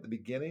sounds good at the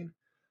beginning,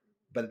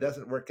 but it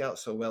doesn't work out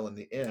so well in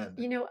the end.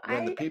 You know,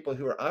 When the people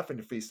who are offering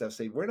the free stuff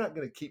say, we're not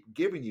going to keep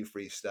giving you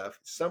free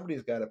stuff,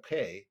 somebody's got to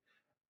pay,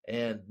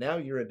 and now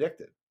you're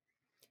addicted.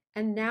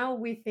 and now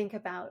we think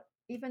about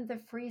even the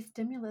free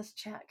stimulus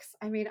checks.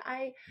 I mean,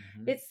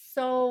 Mm-hmm. it's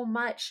so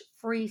much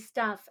free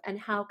stuff, and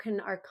how can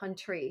our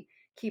country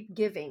keep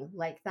giving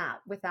like that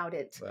without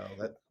it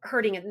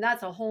hurting it? And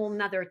that's a whole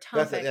nother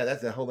topic.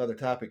 That's a whole other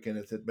topic, and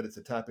it's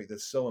a topic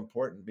that's so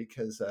important,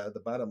 because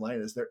the bottom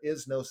line is there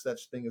is no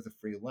such thing as a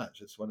free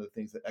lunch. It's one of the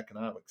things that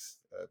economics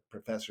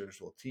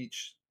professors will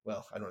teach.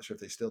 Well, I'm not sure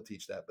if they still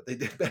teach that, but they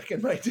did back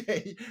in my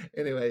day.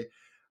 Anyway,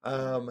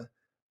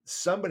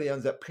 somebody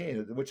ends up paying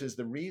it, which is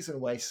the reason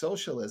why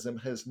socialism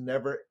has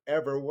never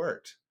ever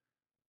worked.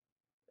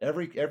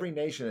 Every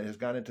nation that has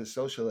gone into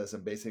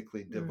socialism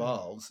basically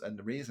devolves, and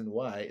the reason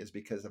why is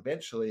because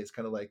eventually it's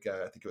kind of like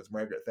I think it was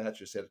Margaret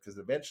Thatcher said, because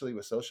eventually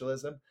with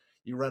socialism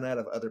you run out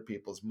of other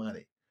people's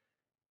money.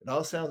 It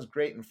all sounds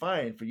great and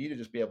fine for you to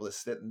just be able to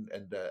sit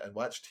and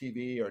watch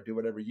TV or do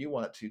whatever you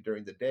want to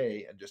during the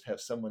day and just have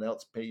someone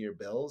else pay your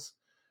bills.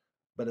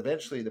 But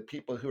eventually the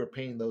people who are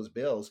paying those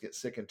bills get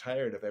sick and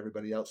tired of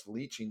everybody else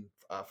leeching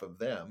off of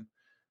them,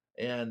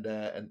 and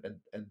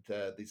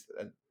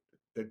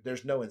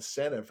there's no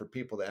incentive for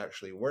people to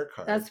actually work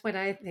hard. That's what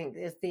I think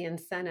is the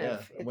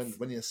incentive. Yeah.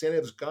 When the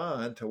incentive's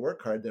gone to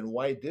work hard, then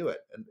why do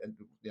it? And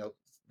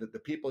the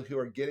people who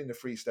are getting the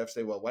free stuff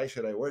say, well, why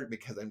should I work?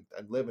 Because I'm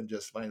living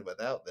just fine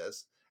without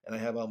this, and I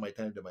have all my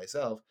time to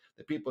myself.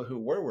 The people who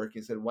were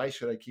working said, why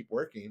should I keep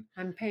working?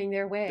 I'm paying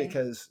their way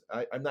Because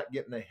I'm not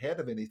getting ahead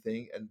of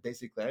anything, and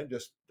basically I'm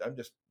just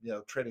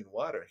treading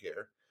water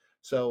here.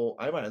 So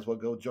I might as well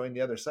go join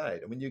the other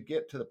side. And when you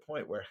get to the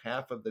point where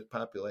half of the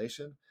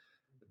population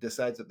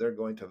decides that they're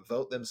going to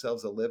vote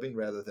themselves a living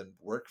rather than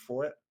work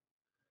for it,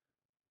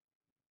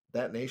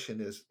 that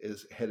nation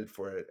is headed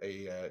for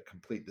a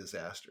complete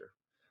disaster.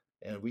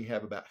 And we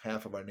have about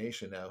half of our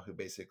nation now who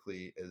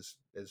basically is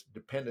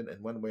dependent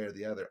in one way or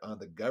the other on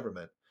the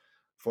government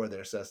for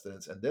their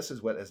sustenance. And this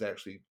is what has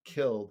actually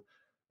killed,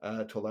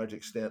 to a large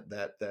extent,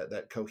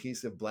 that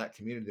cohesive Black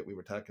community that we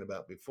were talking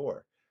about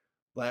before.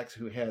 Blacks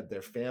who had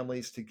their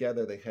families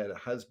together, they had a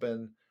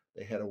husband,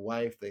 they had a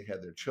wife, they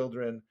had their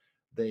children.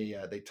 They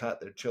taught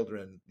their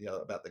children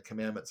about the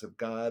commandments of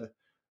God.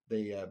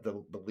 They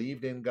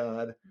believed in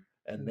God.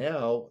 And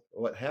now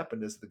what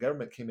happened is the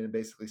government came in and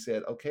basically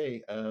said,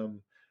 okay,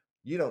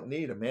 you don't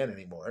need a man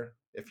anymore.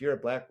 If you're a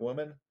Black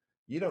woman,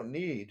 you don't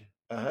need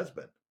a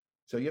husband.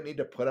 So you don't need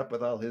to put up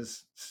with all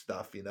his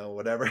stuff,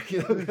 whatever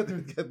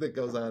that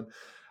goes on.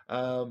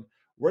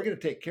 We're going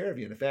to take care of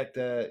you. And in fact,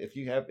 if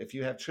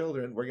you have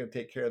children, we're going to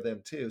take care of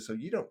them too. So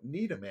you don't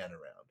need a man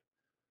around.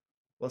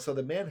 Well, so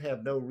the men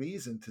have no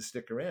reason to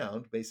stick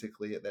around,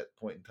 basically, at that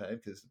point in time,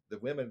 because the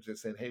women are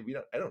just saying, "Hey,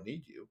 I don't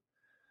need you,"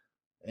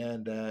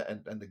 and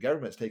the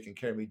government's taking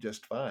care of me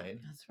just fine.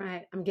 That's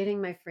right. I'm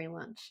getting my free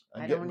lunch.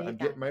 I'm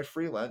getting my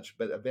free lunch,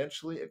 but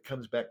eventually it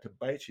comes back to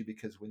bite you,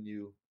 because when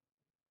you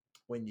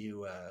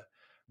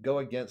go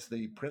against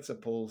the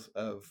principles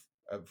of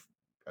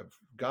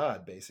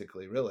God,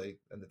 basically, really,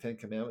 and the 10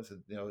 Commandments,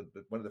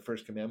 one of the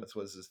first commandments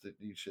is that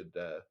you should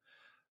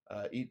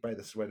eat by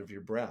the sweat of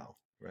your brow.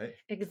 Right?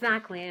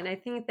 Exactly. And I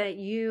think that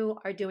you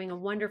are doing a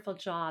wonderful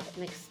job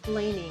in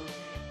explaining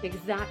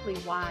exactly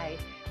why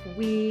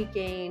we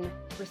gain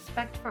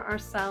respect for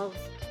ourselves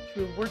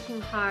through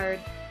working hard,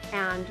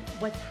 and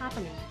what's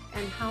happening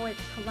and how it's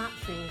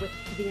collapsing with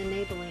the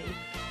enabling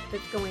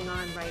that's going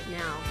on right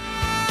now.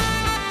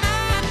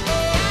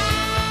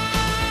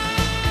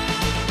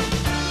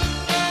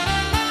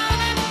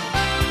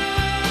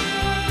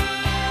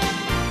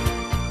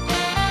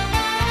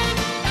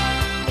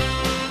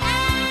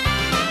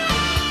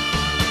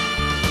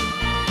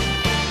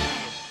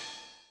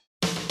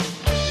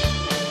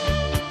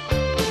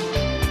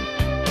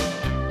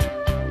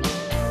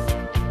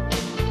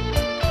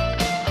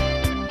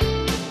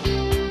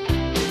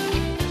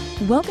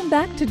 Welcome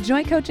back to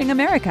Joy Coaching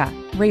America,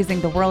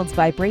 raising the world's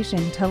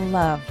vibration to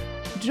love,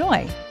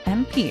 joy,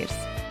 and peace,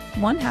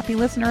 one happy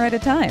listener at a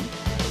time.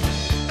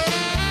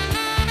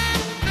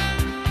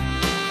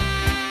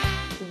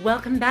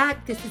 Welcome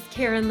back. This is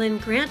Karen Lynn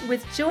Grant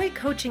with Joy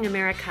Coaching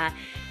America,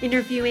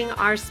 interviewing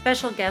our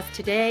special guest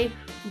today,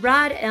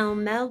 Rod L.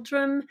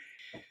 Meldrum.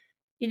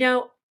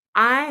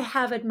 I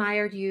have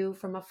admired you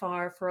from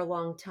afar for a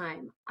long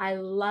time. I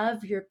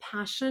love your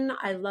passion.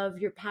 I love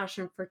your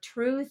passion for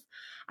truth.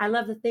 I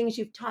love the things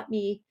you've taught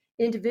me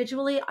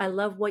individually. I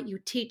love what you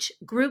teach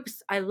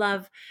groups. I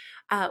love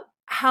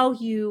how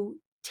you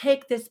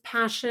take this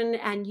passion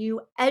and you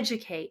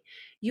educate,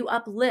 you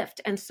uplift.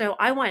 And so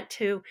I want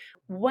to,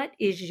 what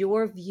is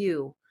your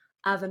view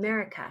of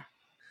America?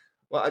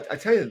 Well, I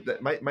tell you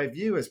that my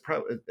view is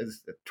probably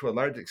is to a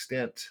large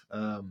extent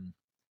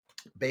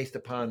based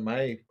upon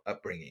my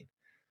upbringing.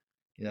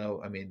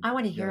 I mean, I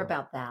want to hear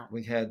about that.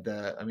 we had,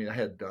 I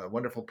had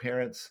wonderful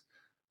parents.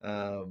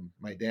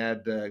 My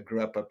dad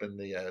grew up in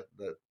the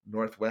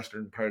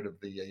northwestern part of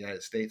the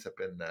United States, up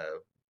in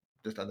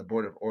just on the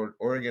border of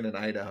Oregon and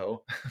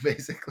Idaho,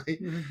 basically.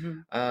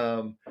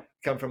 Mm-hmm.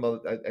 Come from a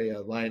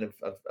line of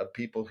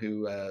people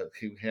who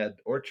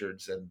had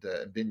orchards and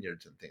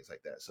vineyards and things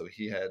like that. So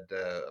he had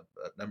a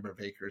number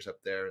of acres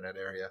up there in that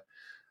area.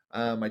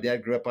 My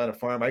dad grew up on a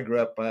farm. I grew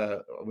up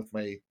with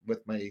my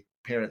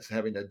parents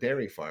having a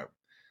dairy farm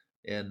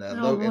in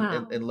Oh,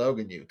 wow. in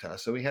Logan, Utah.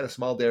 So we had a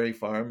small dairy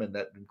farm, and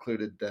that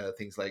included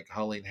things like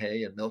hauling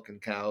hay and milking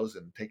cows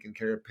and taking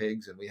care of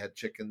pigs. And we had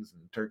chickens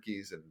and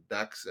turkeys and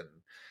ducks and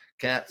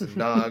cats and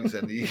dogs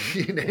and you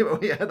name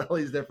it. We had all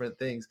these different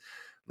things.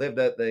 Lived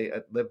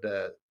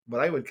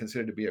what I would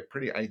consider to be a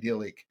pretty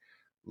idyllic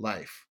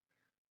life.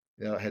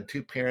 I had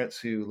two parents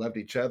who loved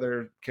each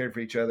other, cared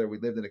for each other. We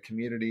lived in a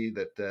community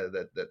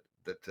that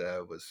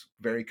was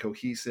very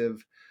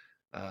cohesive,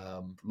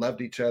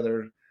 loved each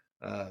other.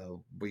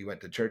 We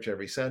went to church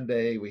every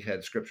Sunday. We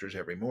had scriptures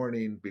every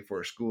morning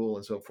before school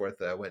and so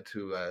forth. I went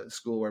to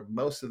school where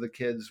most of the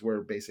kids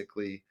were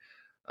basically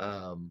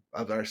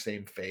of our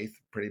same faith,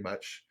 pretty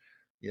much.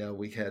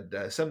 We had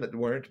some that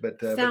weren't, but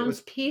it Sounds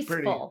was peaceful.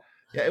 pretty.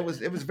 Yeah, it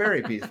was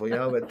very peaceful,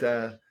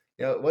 but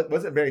it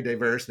wasn't very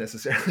diverse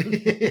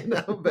necessarily,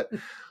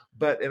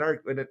 but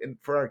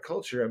for our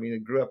culture, I mean,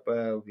 it grew up,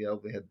 we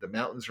had the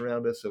mountains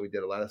around us, so we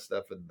did a lot of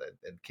stuff and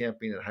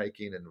camping and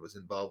hiking, and was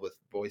involved with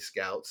Boy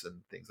Scouts and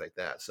things like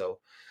that. So,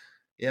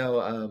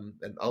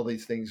 and all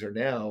these things are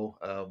now,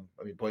 I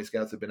mean, Boy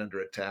Scouts have been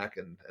under attack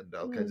and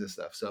all kinds of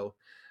stuff. So,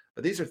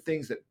 but these are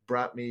things that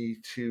brought me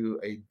to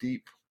a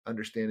deep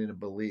understanding and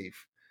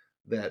belief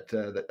that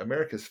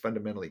America is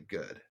fundamentally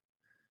good.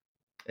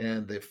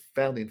 And the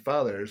founding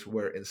fathers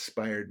were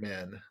inspired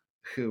men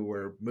who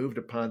were moved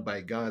upon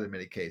by God in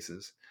many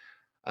cases.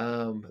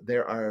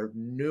 There are too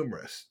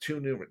numerous to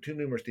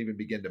even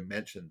begin to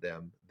mention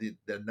them.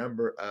 The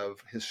number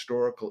of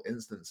historical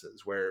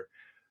instances where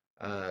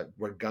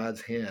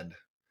God's hand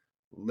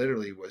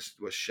literally was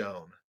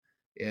shown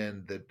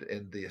in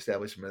the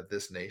establishment of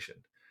this nation,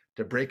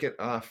 to break it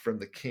off from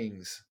the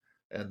kings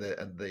and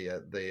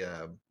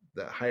the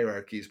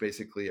hierarchies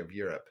basically of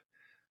Europe.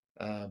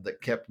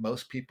 That kept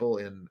most people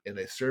in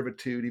a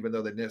servitude, even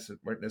though they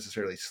weren't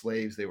necessarily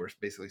slaves. They were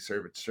basically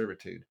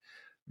servitude.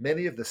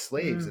 Many of the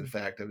slaves, in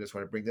fact, I just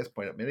want to bring this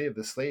point up. Many of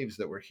the slaves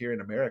that were here in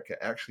America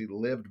actually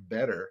lived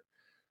better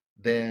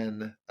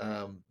than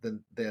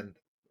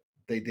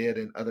they did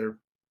in other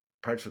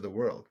parts of the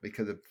world,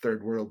 because of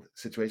third world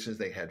situations.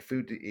 They had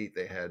food to eat,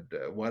 they had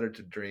water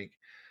to drink,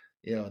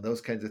 and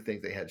those kinds of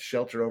things. They had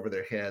shelter over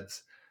their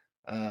heads,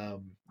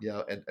 and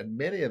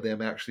many of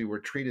them actually were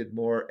treated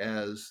more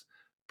as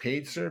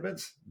paid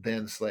servants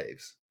than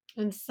slaves,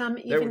 and some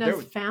even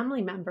as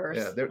family members.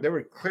 Yeah, there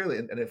were clearly,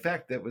 and in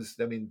fact, that was,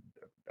 I mean,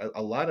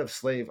 a lot of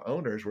slave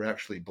owners were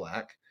actually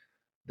black.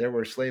 There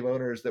were slave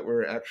owners that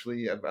were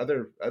actually of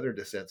other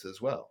descents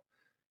as well.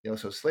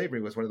 So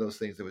slavery was one of those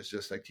things that was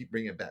just, I keep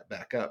bringing it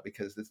back up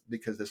because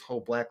this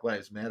whole Black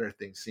Lives Matter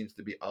thing seems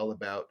to be all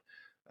about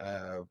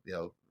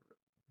the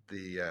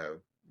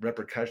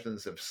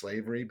repercussions of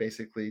slavery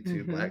basically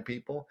to Black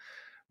people.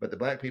 But the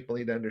Black people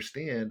need to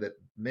understand that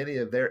many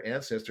of their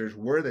ancestors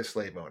were the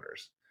slave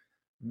owners.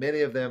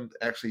 Many of them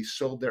actually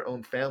sold their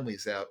own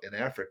families out in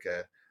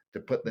Africa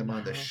to put them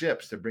on the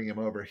ships to bring them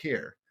over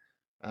here.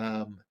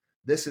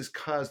 This is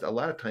caused a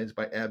lot of times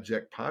by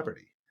abject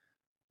poverty.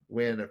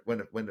 When a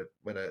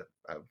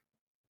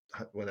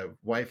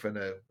wife and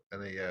a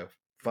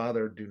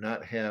father do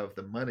not have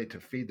the money to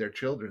feed their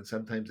children,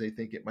 sometimes they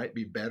think it might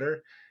be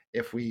better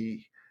if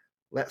we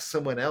let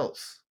someone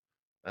else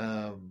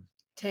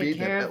feed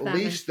them. At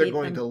least they're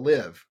going to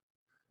live,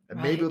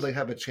 and maybe they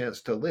have a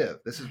chance to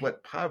live. This is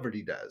what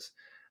poverty does.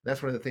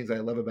 That's one of the things I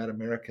love about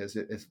America. Is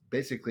it's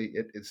basically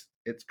it's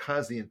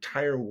caused the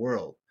entire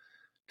world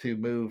to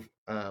move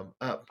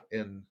up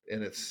in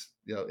its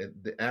in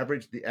the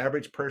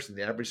average person,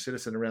 the average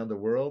citizen around the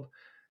world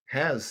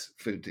has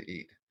food to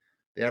eat.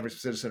 The average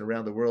citizen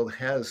around the world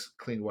has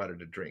clean water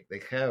to drink.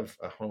 They have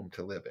a home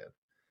to live in.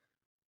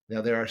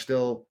 Now, there are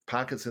still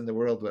pockets in the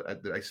world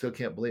that I still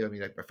can't believe. I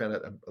mean, I found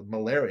out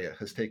malaria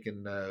has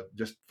taken,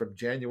 just from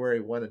January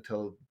 1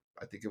 until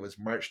I think it was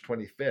March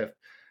 25th,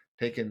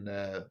 taken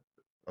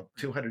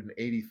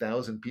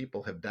 280,000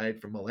 people have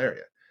died from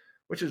malaria,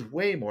 which is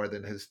way more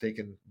than has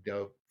taken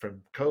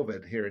from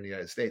COVID here in the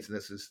United States. And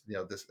this is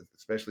this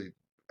especially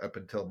up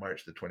until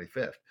March the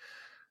 25th.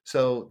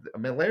 So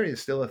malaria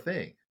is still a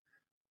thing.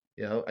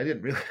 I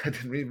didn't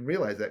even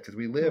realize that, because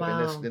we live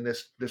in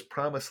this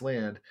promised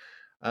land.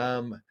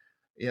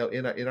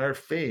 In our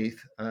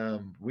faith,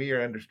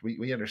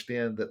 we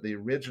understand that the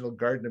original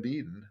Garden of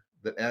Eden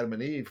that Adam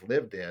and Eve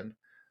lived in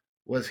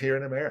was here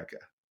in America,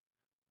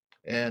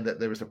 and that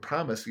there was a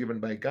promise given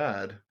by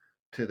God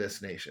to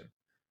this nation,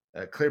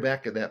 clear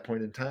back at that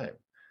point in time.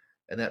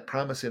 And that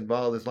promise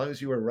involved, as long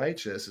as you are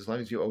righteous, as long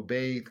as you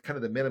obey kind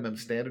of the minimum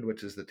standard,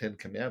 which is the Ten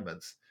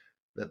Commandments,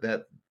 of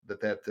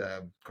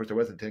course, there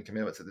wasn't Ten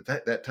Commandments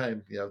at that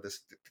time.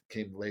 This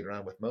came later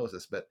on with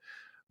Moses, but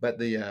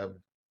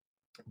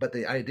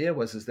the idea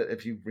is that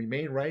if you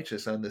remain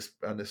righteous on this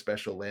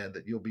special land,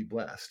 that you'll be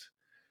blessed,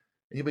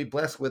 and you'll be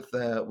blessed with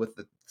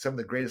some of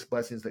the greatest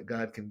blessings that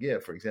God can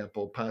give. For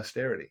example,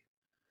 posterity.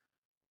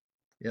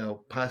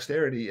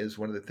 Posterity is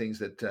one of the things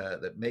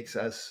that makes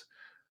us.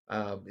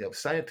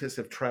 Scientists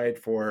have tried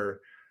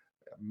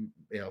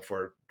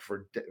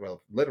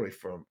literally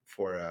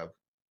for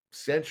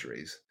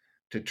centuries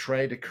to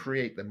try to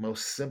create the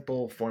most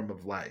simple form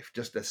of life.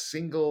 Just a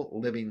single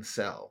living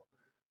cell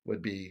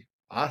would be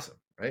awesome,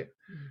 right?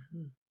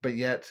 Mm-hmm. But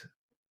yet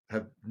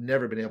have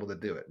never been able to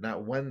do it.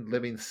 Not one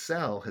living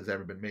cell has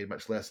ever been made,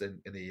 much less in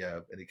any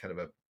kind of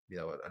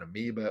an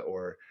amoeba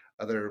or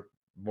other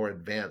more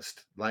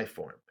advanced life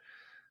form.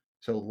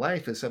 So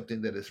life is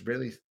something that is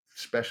really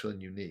special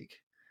and unique.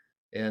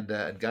 And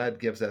God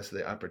gives us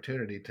the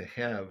opportunity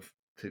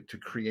to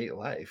create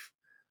life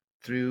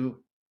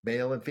through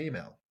male and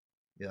female.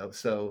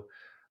 So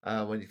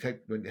when you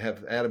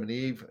have Adam and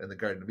Eve in the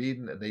Garden of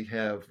Eden, and they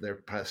have their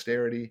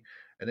posterity,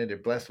 and then they're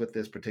blessed with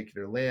this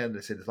particular land,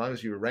 they said, as long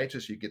as you're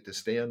righteous, you get to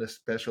stay on this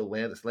special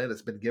land. This land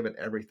that's been given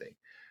everything.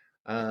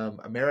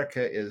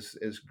 America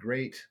is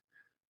great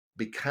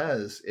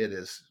because it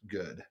is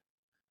good.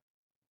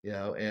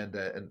 And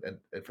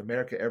if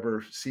America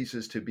ever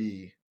ceases to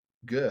be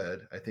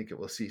good, I think it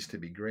will cease to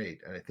be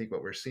great. And I think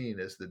what we're seeing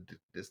is the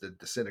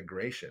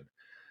disintegration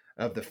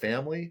of the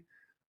family,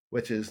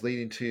 which is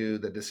leading to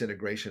the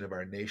disintegration of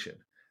our nation.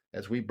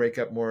 As we break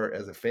up more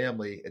as a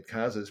family, it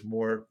causes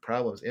more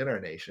problems in our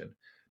nation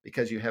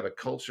because you have a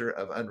culture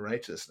of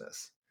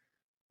unrighteousness.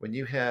 When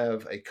you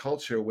have a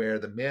culture where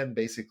the men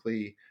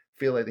basically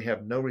feel like they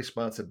have no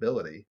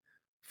responsibility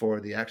for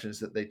the actions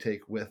that they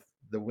take with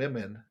the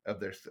women of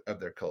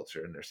their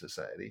culture and their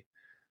society,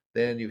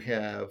 then you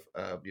have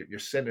you're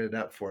setting it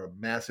up for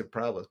massive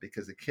problems,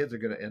 because the kids are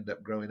going to end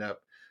up growing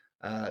up.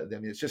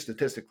 It's just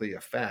statistically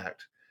a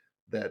fact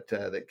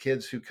that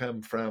kids who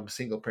come from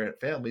single parent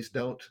families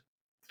don't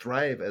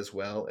thrive as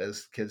well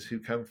as kids who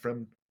come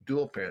from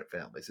dual parent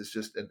families. It's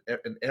just in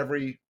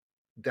every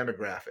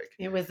demographic.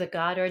 It was a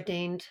God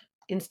ordained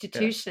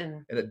institution.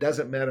 Yeah. And it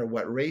doesn't matter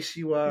what race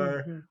you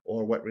are, mm-hmm.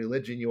 or what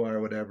religion you are,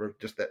 or whatever,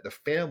 just that the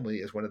family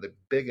is one of the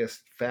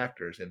biggest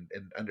factors in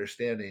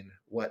understanding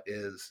what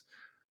is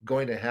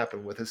going to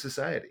happen with a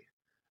society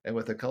and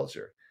with a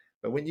culture.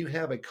 But when you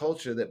have a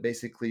culture that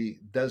basically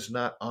does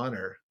not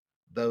honor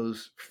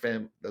those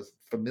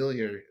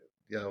familial,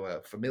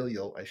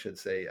 I should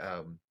say,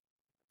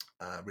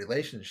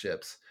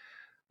 relationships,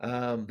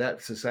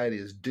 that society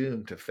is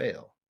doomed to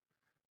fail.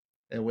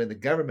 And when the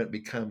government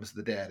becomes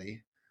the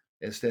daddy,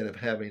 instead of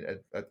having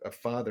a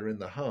father in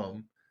the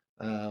home,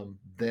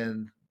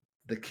 then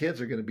the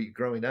kids are going to be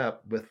growing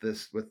up with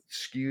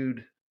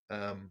skewed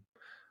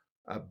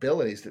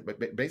abilities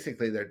that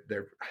basically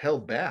they're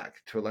held back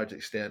to a large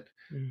extent,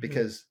 mm-hmm.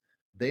 because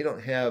they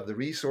don't have the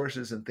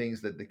resources and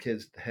things that the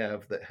kids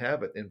have that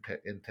have an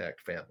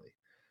intact family.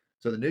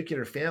 So the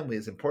nuclear family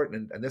is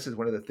important, and this is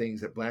one of the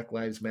things that Black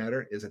Lives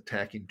Matter is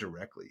attacking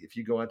directly. If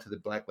you go onto the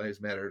Black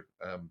Lives Matter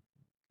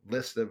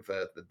list of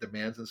the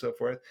demands and so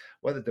forth,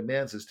 one of the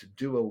demands is to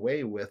do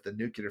away with the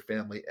nuclear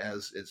family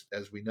as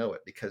we know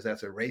it, because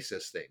that's a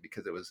racist thing,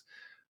 because it was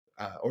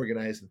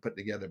organized and put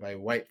together by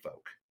white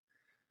folk,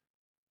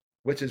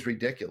 which is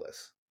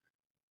ridiculous.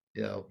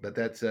 But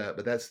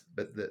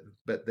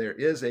there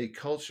is a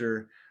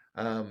culture.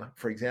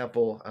 For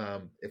example,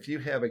 if you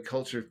have a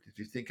culture, if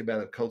you think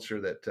about a culture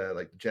that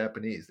like the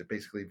Japanese, they're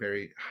basically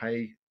very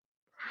high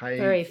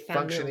very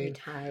functioning,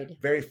 family-tied.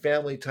 Very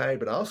family tied,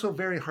 but also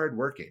very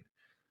hardworking,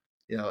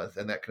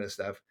 and that kind of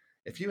stuff.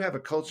 If you have a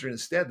culture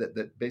instead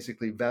that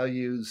basically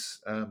values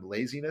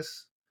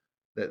laziness,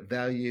 that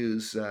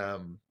values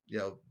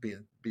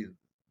being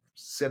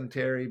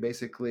sedentary,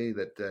 basically,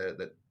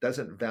 that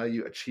doesn't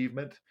value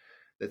achievement,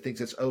 that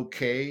thinks it's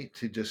okay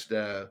to just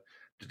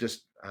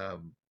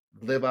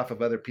live off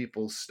of other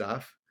people's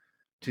stuff,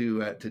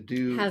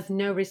 has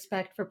no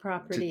respect for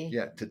property,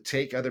 to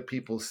take other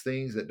people's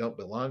things that don't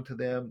belong to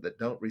them, that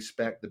don't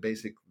respect the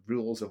basic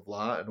rules of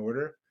law and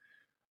order.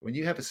 When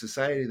you have a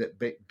society that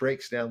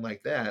breaks down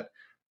like that,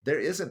 there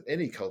isn't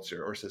any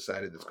culture or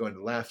society that's going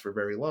to last for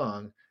very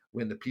long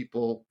when the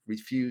people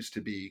refuse to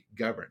be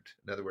governed.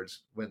 In other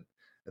words,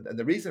 and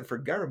the reason for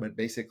government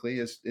basically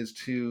is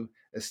to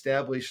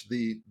establish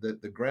the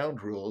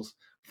ground rules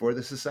for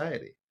the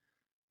society.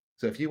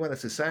 So if you want a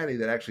society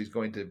that actually is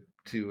going to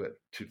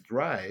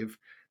thrive,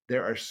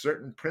 there are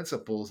certain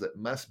principles that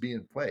must be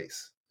in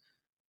place.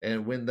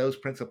 And when those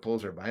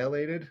principles are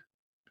violated,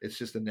 it's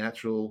just a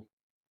natural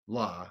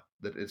law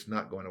that it's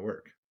not going to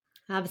work.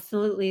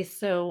 Absolutely.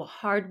 So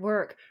hard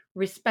work,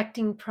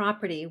 respecting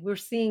property. We're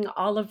seeing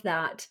all of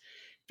that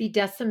be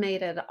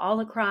decimated all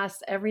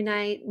across every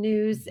night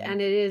news. Mm-hmm.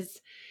 And it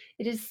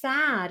is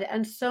sad.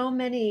 And so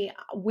many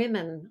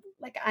women,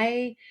 like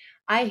I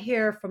I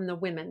hear from the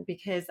women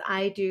because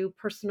I do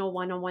personal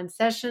one-on-one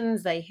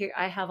sessions. I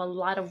have a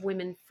lot of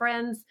women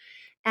friends,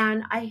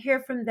 and I hear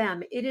from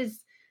them. It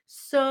is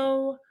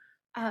so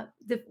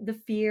the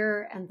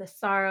fear and the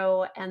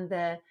sorrow and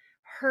the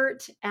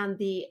hurt and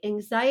the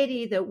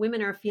anxiety that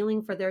women are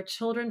feeling for their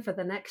children, for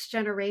the next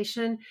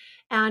generation.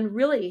 And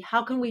really,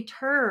 how can we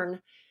turn?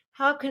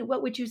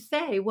 What would you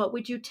say? What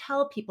would you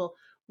tell people?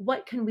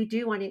 What can we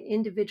do on an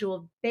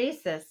individual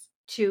basis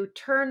to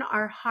turn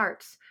our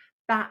hearts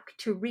back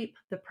to reap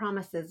the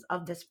promises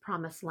of this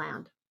promised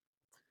land?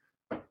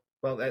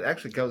 Well, that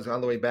actually goes all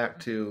the way back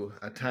to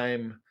a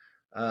time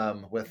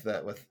with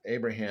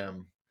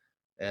Abraham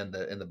and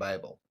in the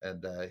Bible,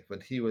 and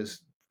when he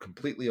was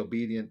completely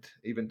obedient,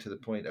 even to the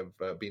point of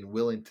being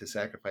willing to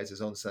sacrifice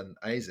his own son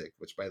Isaac,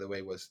 which, by the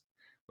way, was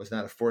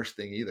not a forced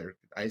thing either.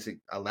 Isaac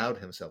allowed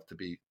himself to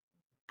be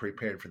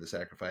prepared for the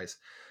sacrifice.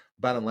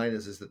 Bottom line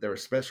is that there were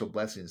special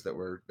blessings that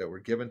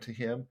were given to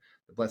him,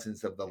 the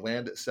blessings of the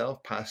land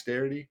itself,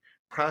 posterity,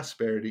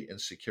 prosperity, and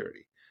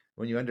security.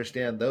 When you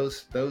understand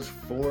those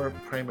four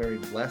primary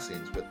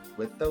blessings,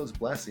 with those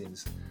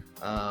blessings,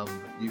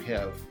 you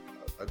have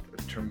a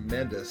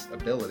tremendous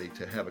ability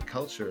to have a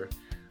culture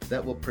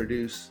that will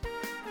produce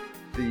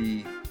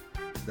the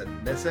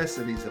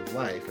necessities of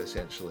life,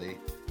 essentially,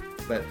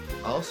 but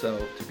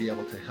also to be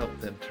able to help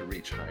them to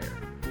reach higher.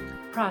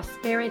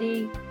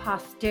 Prosperity,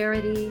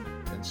 posterity,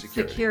 and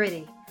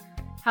security.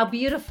 How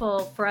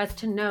beautiful for us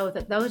to know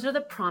that those are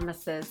the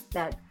promises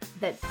that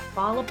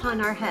fall upon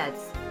our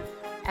heads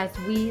as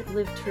we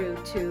live true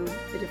to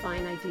the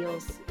divine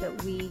ideals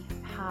that we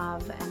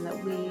have and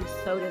that we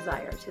so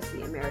desire to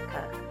see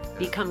America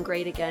become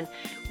great again.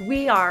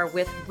 We are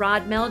with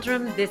Rod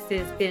Meldrum. This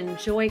has been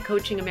Joy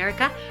Coaching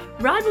America.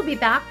 Rod will be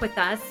back with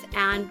us,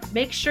 and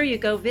make sure you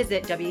go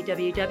visit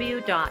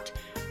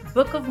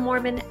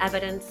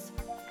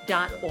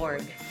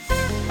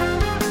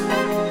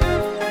www.bookofmormonevidence.org.